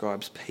Bible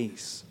describes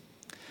peace.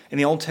 In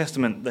the Old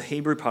Testament, the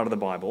Hebrew part of the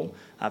Bible,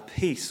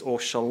 peace or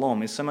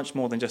shalom is so much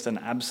more than just an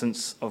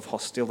absence of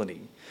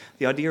hostility.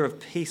 The idea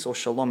of peace or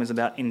shalom is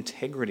about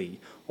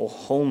integrity or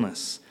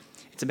wholeness.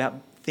 It's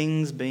about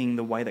things being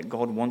the way that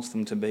God wants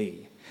them to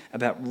be,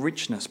 about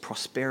richness,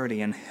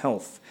 prosperity, and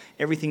health,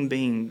 everything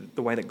being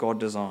the way that God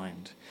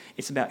designed.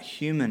 It's about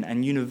human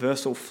and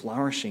universal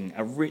flourishing,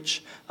 a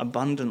rich,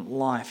 abundant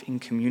life in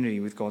community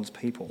with God's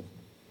people.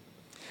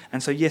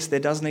 And so, yes, there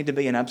does need to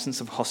be an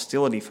absence of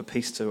hostility for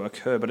peace to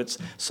occur, but it's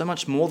so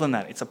much more than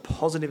that. It's a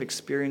positive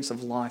experience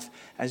of life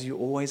as you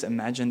always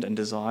imagined and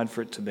desired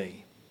for it to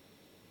be.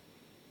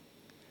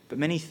 But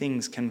many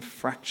things can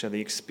fracture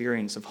the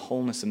experience of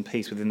wholeness and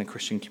peace within the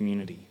Christian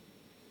community.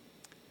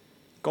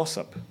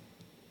 Gossip,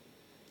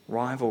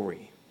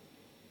 rivalry,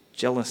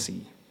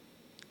 jealousy,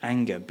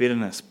 anger,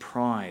 bitterness,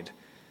 pride.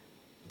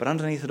 But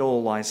underneath it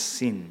all lies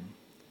sin,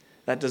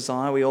 that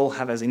desire we all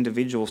have as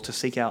individuals to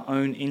seek our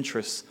own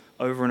interests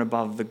over and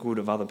above the good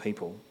of other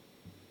people.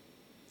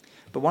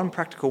 But one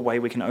practical way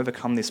we can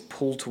overcome this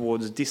pull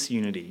towards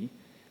disunity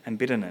and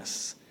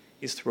bitterness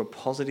is through a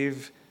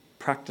positive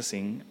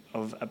practicing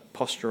of a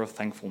posture of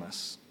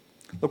thankfulness.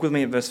 Look with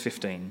me at verse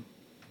 15.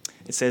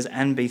 It says,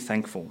 "And be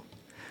thankful.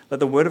 Let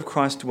the word of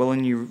Christ dwell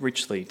in you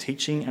richly,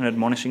 teaching and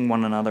admonishing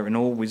one another in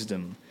all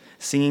wisdom,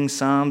 singing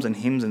psalms and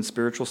hymns and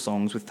spiritual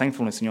songs with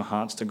thankfulness in your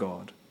hearts to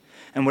God.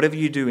 And whatever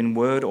you do in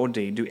word or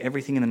deed, do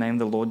everything in the name of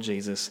the Lord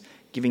Jesus,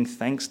 giving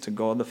thanks to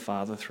God the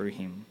Father through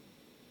him."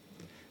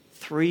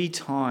 3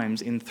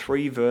 times in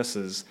 3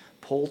 verses,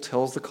 Paul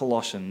tells the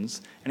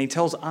Colossians, and he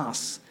tells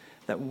us,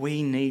 that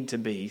we need to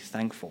be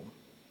thankful.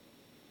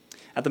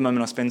 At the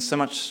moment, I spend so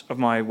much of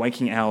my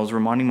waking hours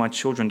reminding my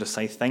children to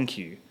say thank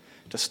you,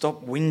 to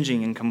stop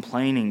whinging and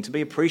complaining, to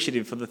be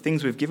appreciative for the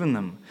things we've given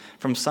them.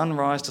 From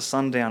sunrise to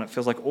sundown, it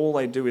feels like all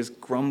they do is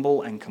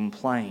grumble and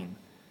complain.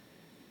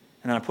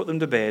 And then I put them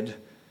to bed,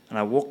 and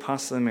I walk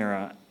past the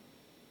mirror,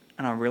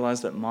 and I realise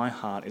that my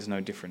heart is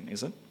no different,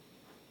 is it?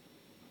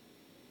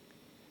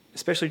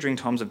 Especially during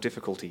times of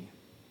difficulty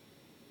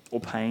or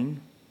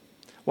pain.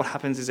 What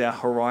happens is our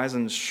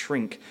horizons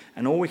shrink,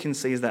 and all we can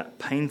see is that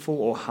painful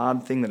or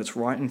hard thing that is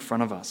right in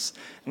front of us.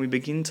 And we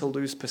begin to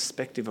lose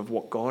perspective of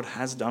what God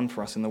has done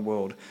for us in the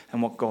world and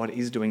what God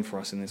is doing for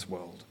us in this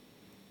world.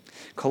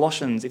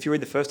 Colossians, if you read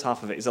the first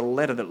half of it, is a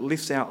letter that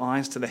lifts our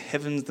eyes to the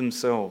heavens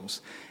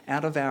themselves,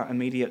 out of our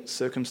immediate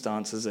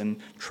circumstances and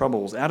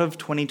troubles, out of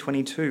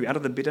 2022, out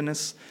of the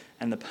bitterness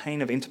and the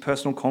pain of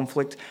interpersonal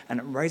conflict,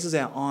 and it raises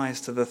our eyes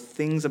to the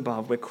things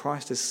above where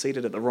Christ is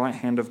seated at the right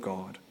hand of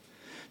God,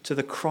 to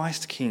the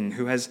Christ King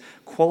who has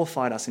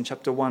qualified us in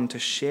chapter 1 to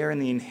share in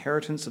the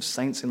inheritance of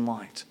saints in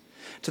light,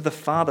 to the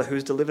Father who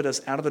has delivered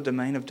us out of the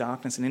domain of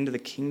darkness and into the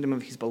kingdom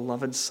of his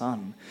beloved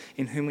Son,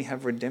 in whom we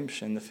have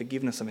redemption, the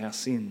forgiveness of our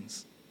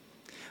sins.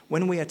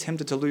 When we are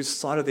tempted to lose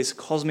sight of this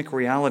cosmic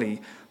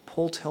reality,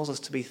 Paul tells us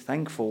to be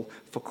thankful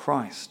for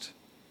Christ,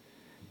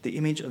 the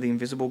image of the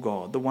invisible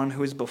God, the one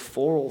who is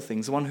before all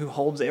things, the one who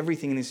holds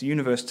everything in this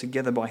universe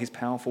together by his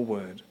powerful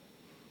word.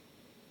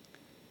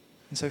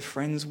 And so,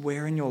 friends,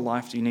 where in your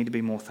life do you need to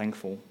be more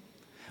thankful?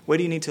 Where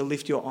do you need to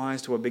lift your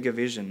eyes to a bigger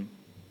vision?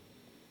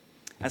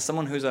 As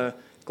someone who's a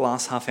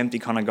glass half empty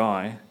kind of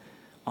guy,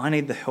 I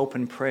need the help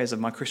and prayers of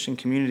my Christian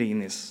community in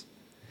this.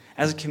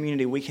 As a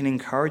community, we can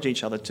encourage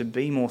each other to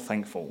be more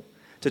thankful,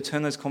 to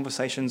turn those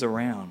conversations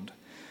around.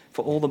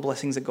 For all the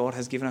blessings that God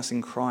has given us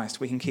in Christ,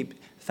 we can keep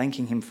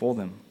thanking him for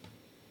them.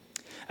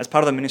 As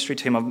part of the ministry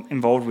team I'm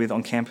involved with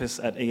on campus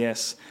at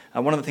ES,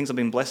 one of the things I've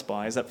been blessed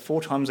by is that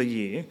 4 times a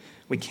year,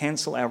 we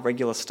cancel our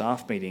regular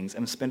staff meetings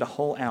and spend a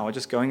whole hour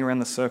just going around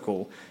the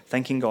circle,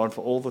 thanking God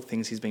for all the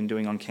things he's been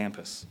doing on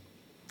campus.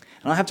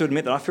 And I have to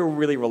admit that I feel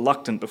really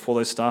reluctant before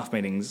those staff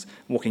meetings,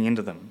 walking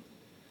into them.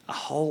 A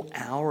whole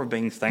hour of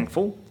being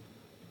thankful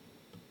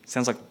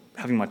sounds like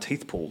having my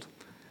teeth pulled.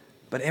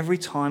 But every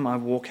time I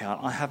walk out,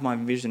 I have my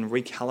vision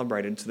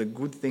recalibrated to the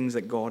good things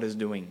that God is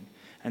doing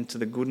and to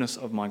the goodness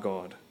of my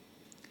God.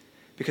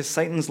 Because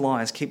Satan's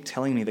lies keep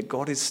telling me that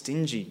God is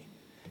stingy,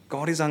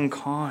 God is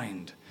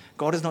unkind,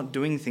 God is not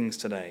doing things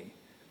today.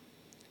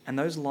 And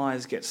those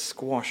lies get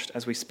squashed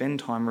as we spend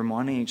time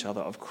reminding each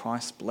other of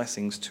Christ's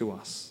blessings to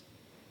us.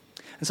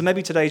 And so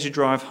maybe today as you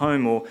drive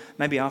home, or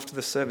maybe after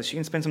the service, you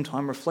can spend some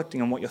time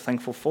reflecting on what you're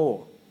thankful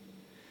for.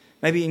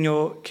 Maybe in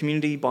your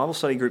community Bible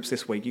study groups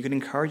this week, you can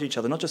encourage each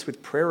other, not just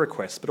with prayer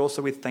requests, but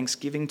also with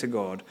thanksgiving to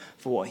God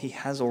for what he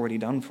has already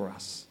done for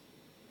us.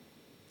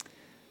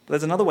 But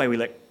there's another way we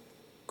let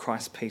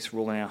Christ's peace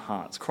rule in our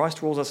hearts.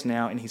 Christ rules us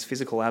now in his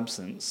physical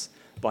absence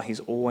by his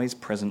always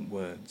present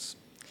words.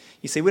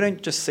 You see, we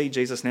don't just see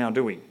Jesus now,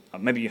 do we?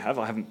 Maybe you have.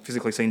 I haven't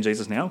physically seen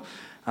Jesus now.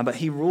 But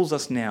he rules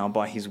us now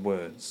by his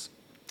words.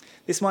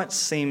 This might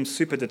seem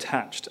super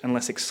detached and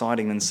less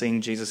exciting than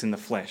seeing Jesus in the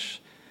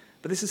flesh.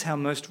 But this is how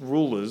most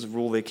rulers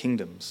rule their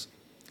kingdoms.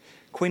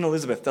 Queen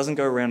Elizabeth doesn't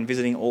go around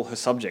visiting all her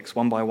subjects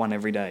one by one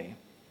every day.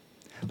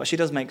 But she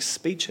does make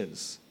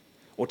speeches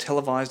or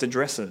televised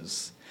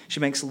addresses. She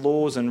makes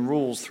laws and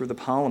rules through the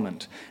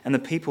parliament, and the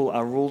people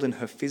are ruled in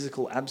her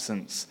physical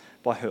absence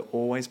by her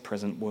always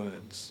present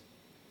words.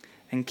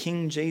 And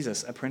King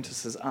Jesus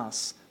apprentices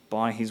us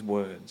by his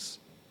words.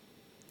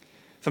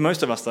 For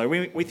most of us, though,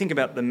 we think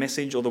about the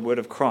message or the word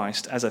of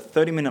Christ as a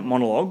 30-minute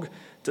monologue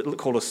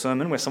called a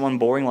sermon, where someone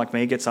boring like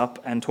me gets up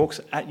and talks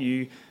at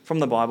you from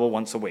the Bible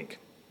once a week.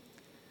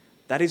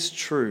 That is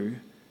true,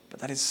 but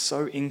that is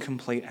so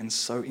incomplete and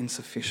so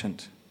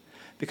insufficient.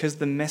 Because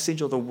the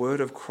message or the word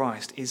of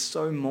Christ is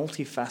so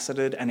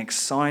multifaceted and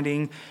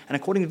exciting, and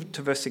according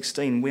to verse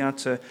 16, we are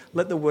to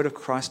let the word of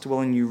Christ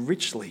dwell in you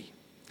richly,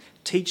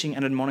 teaching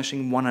and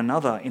admonishing one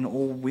another in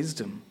all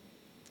wisdom.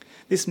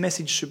 This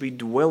message should be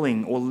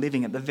dwelling or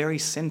living at the very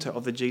centre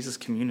of the Jesus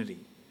community.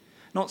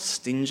 Not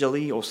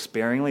stingily or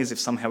sparingly as if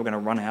somehow we're going to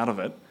run out of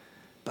it,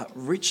 but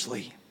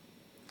richly.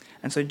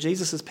 And so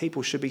Jesus'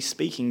 people should be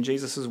speaking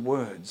Jesus'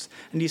 words.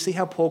 And do you see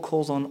how Paul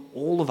calls on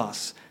all of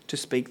us to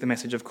speak the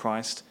message of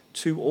Christ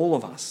to all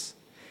of us?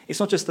 It's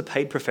not just the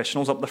paid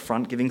professionals up the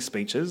front giving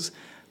speeches,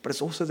 but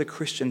it's also the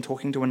Christian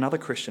talking to another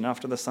Christian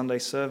after the Sunday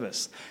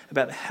service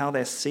about how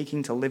they're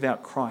seeking to live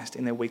out Christ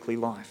in their weekly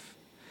life.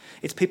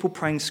 It's people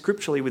praying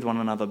scripturally with one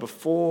another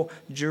before,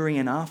 during,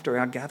 and after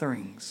our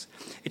gatherings.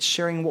 It's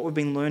sharing what we've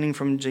been learning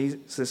from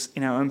Jesus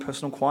in our own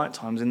personal quiet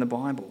times in the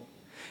Bible.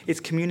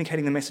 It's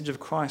communicating the message of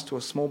Christ to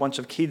a small bunch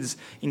of kids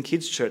in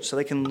kids' church so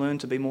they can learn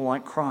to be more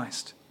like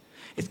Christ.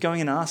 It's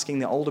going and asking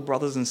the older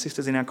brothers and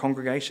sisters in our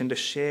congregation to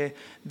share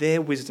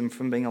their wisdom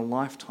from being a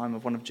lifetime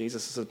of one of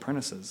Jesus'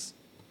 apprentices.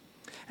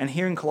 And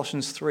here in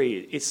Colossians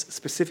 3, it's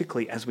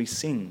specifically as we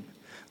sing.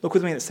 Look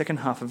with me at the second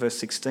half of verse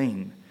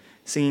 16.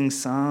 Singing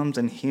psalms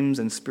and hymns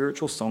and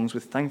spiritual songs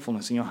with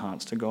thankfulness in your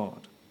hearts to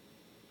God.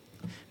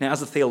 Now,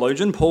 as a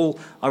theologian, Paul,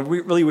 I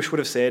really wish would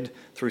have said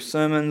through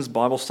sermons,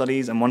 Bible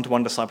studies, and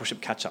one-to-one discipleship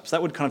catch-ups.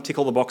 That would kind of tick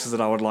all the boxes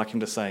that I would like him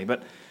to say.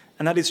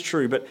 And that is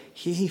true, but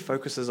here he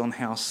focuses on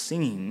how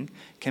singing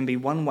can be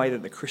one way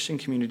that the Christian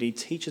community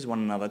teaches one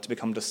another to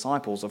become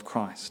disciples of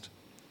Christ.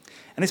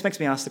 And this makes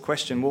me ask the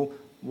question, well,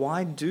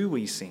 why do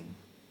we sing?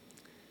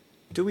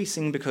 Do we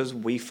sing because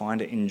we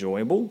find it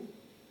enjoyable?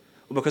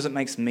 Or because it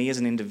makes me as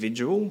an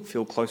individual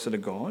feel closer to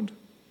God?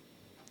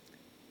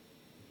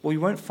 Well, you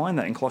won't find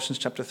that in Colossians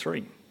chapter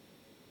 3.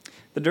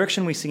 The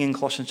direction we sing in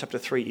Colossians chapter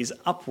 3 is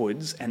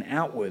upwards and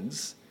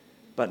outwards,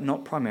 but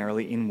not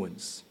primarily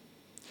inwards.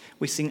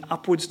 We sing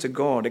upwards to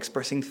God,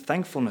 expressing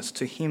thankfulness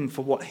to him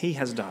for what he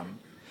has done.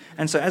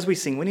 And so as we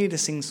sing, we need to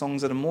sing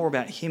songs that are more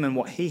about him and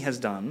what he has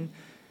done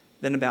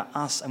than about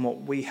us and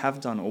what we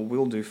have done or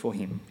will do for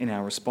him in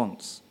our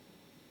response.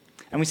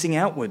 And we sing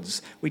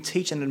outwards. We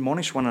teach and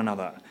admonish one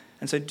another.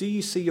 And so do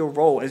you see your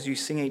role as you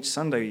sing each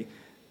Sunday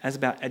as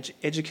about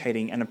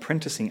educating and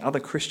apprenticing other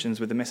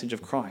Christians with the message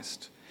of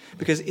Christ?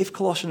 Because if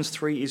Colossians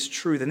 3 is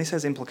true, then this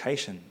has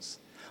implications.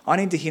 I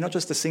need to hear not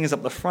just the singers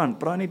up the front,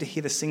 but I need to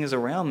hear the singers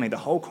around me, the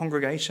whole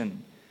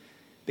congregation.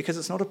 Because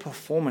it's not a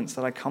performance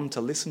that I come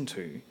to listen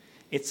to.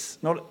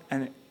 It's not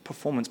a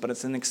performance, but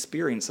it's an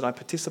experience that I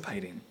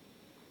participate in.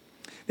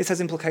 This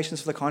has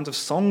implications for the kinds of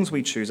songs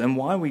we choose and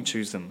why we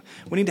choose them.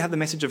 We need to have the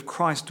message of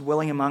Christ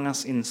dwelling among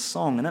us in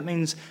song, and that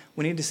means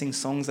we need to sing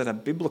songs that are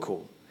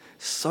biblical,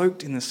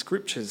 soaked in the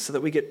scriptures so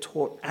that we get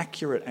taught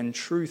accurate and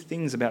true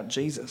things about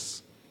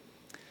Jesus.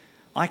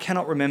 I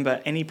cannot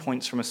remember any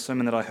points from a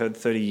sermon that I heard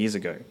 30 years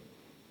ago,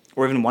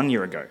 or even 1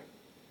 year ago.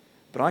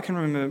 But I can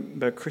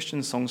remember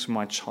Christian songs from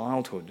my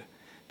childhood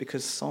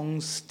because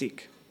songs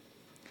stick.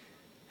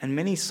 And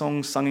many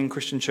songs sung in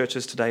Christian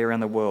churches today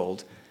around the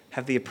world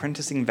have the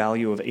apprenticing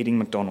value of eating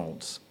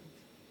McDonald's.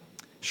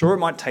 Sure, it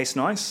might taste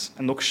nice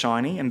and look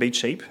shiny and be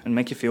cheap and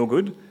make you feel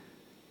good,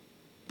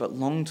 but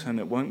long term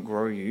it won't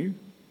grow you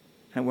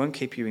and it won't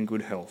keep you in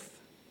good health.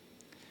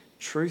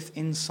 Truth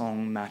in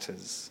song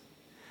matters.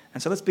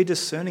 And so let's be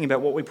discerning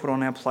about what we put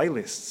on our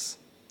playlists.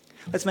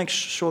 Let's make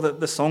sure that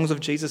the songs of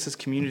Jesus'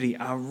 community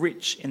are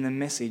rich in the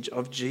message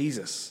of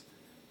Jesus.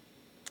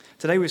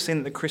 Today we've seen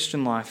that the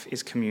Christian life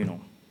is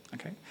communal.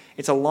 Okay?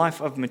 It's a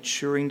life of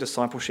maturing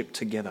discipleship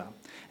together.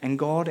 And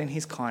God, in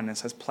his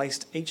kindness, has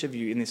placed each of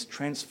you in this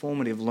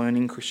transformative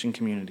learning Christian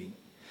community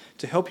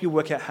to help you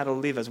work out how to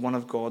live as one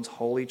of God's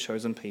holy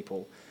chosen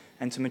people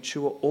and to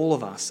mature all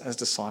of us as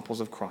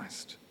disciples of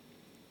Christ.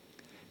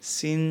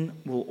 Sin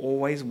will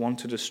always want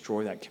to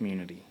destroy that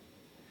community.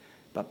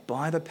 But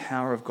by the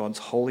power of God's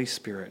Holy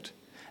Spirit,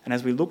 and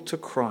as we look to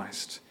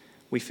Christ,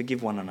 we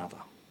forgive one another.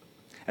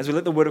 As we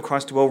let the word of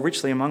Christ dwell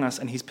richly among us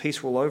and his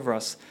peace rule over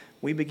us,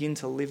 we begin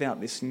to live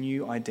out this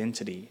new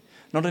identity,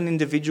 not an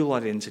individual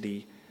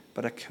identity,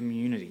 but a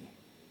community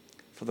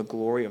for the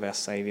glory of our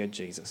Saviour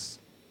Jesus.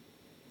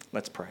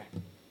 Let's pray.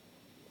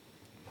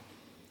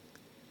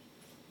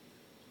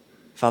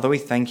 Father, we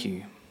thank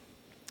you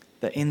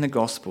that in the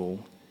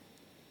gospel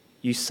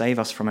you save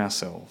us from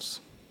ourselves.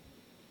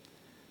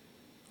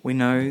 We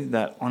know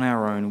that on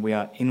our own we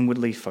are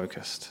inwardly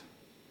focused.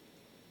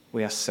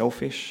 We are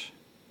selfish.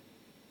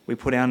 We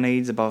put our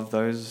needs above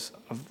those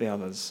of the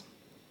others.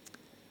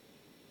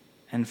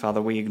 And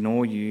Father, we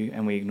ignore you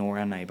and we ignore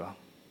our neighbour.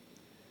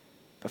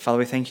 But Father,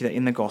 we thank you that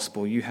in the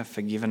gospel you have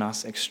forgiven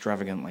us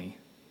extravagantly.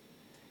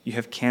 You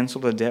have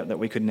cancelled a debt that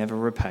we could never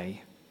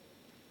repay,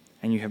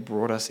 and you have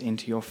brought us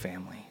into your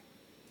family.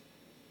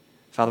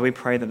 Father, we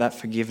pray that that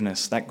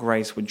forgiveness, that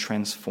grace would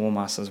transform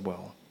us as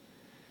well,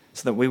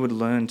 so that we would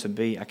learn to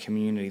be a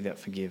community that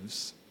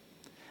forgives,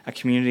 a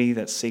community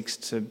that seeks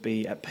to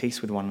be at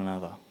peace with one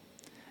another,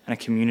 and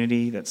a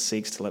community that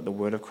seeks to let the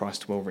word of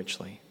Christ dwell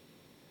richly.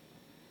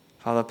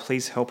 Father,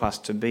 please help us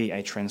to be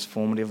a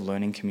transformative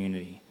learning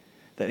community,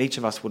 that each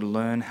of us would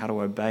learn how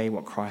to obey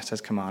what Christ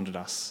has commanded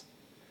us,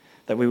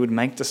 that we would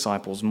make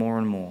disciples more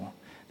and more,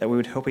 that we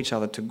would help each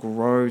other to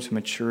grow to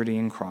maturity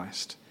in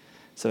Christ,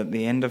 so that at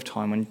the end of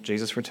time when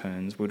Jesus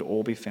returns, we would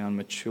all be found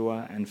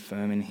mature and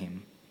firm in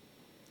him.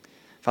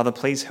 Father,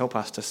 please help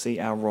us to see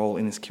our role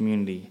in this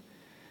community.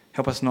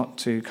 Help us not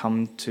to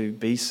come to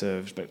be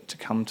served, but to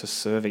come to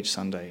serve each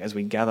Sunday as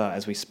we gather,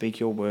 as we speak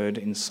your word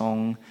in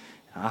song,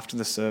 after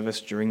the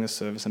service, during the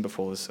service, and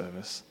before the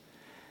service.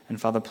 And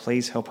Father,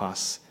 please help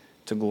us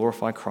to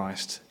glorify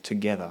Christ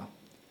together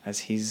as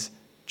his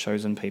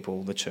chosen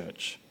people, the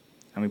church.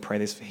 And we pray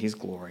this for his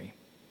glory.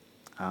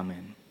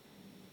 Amen.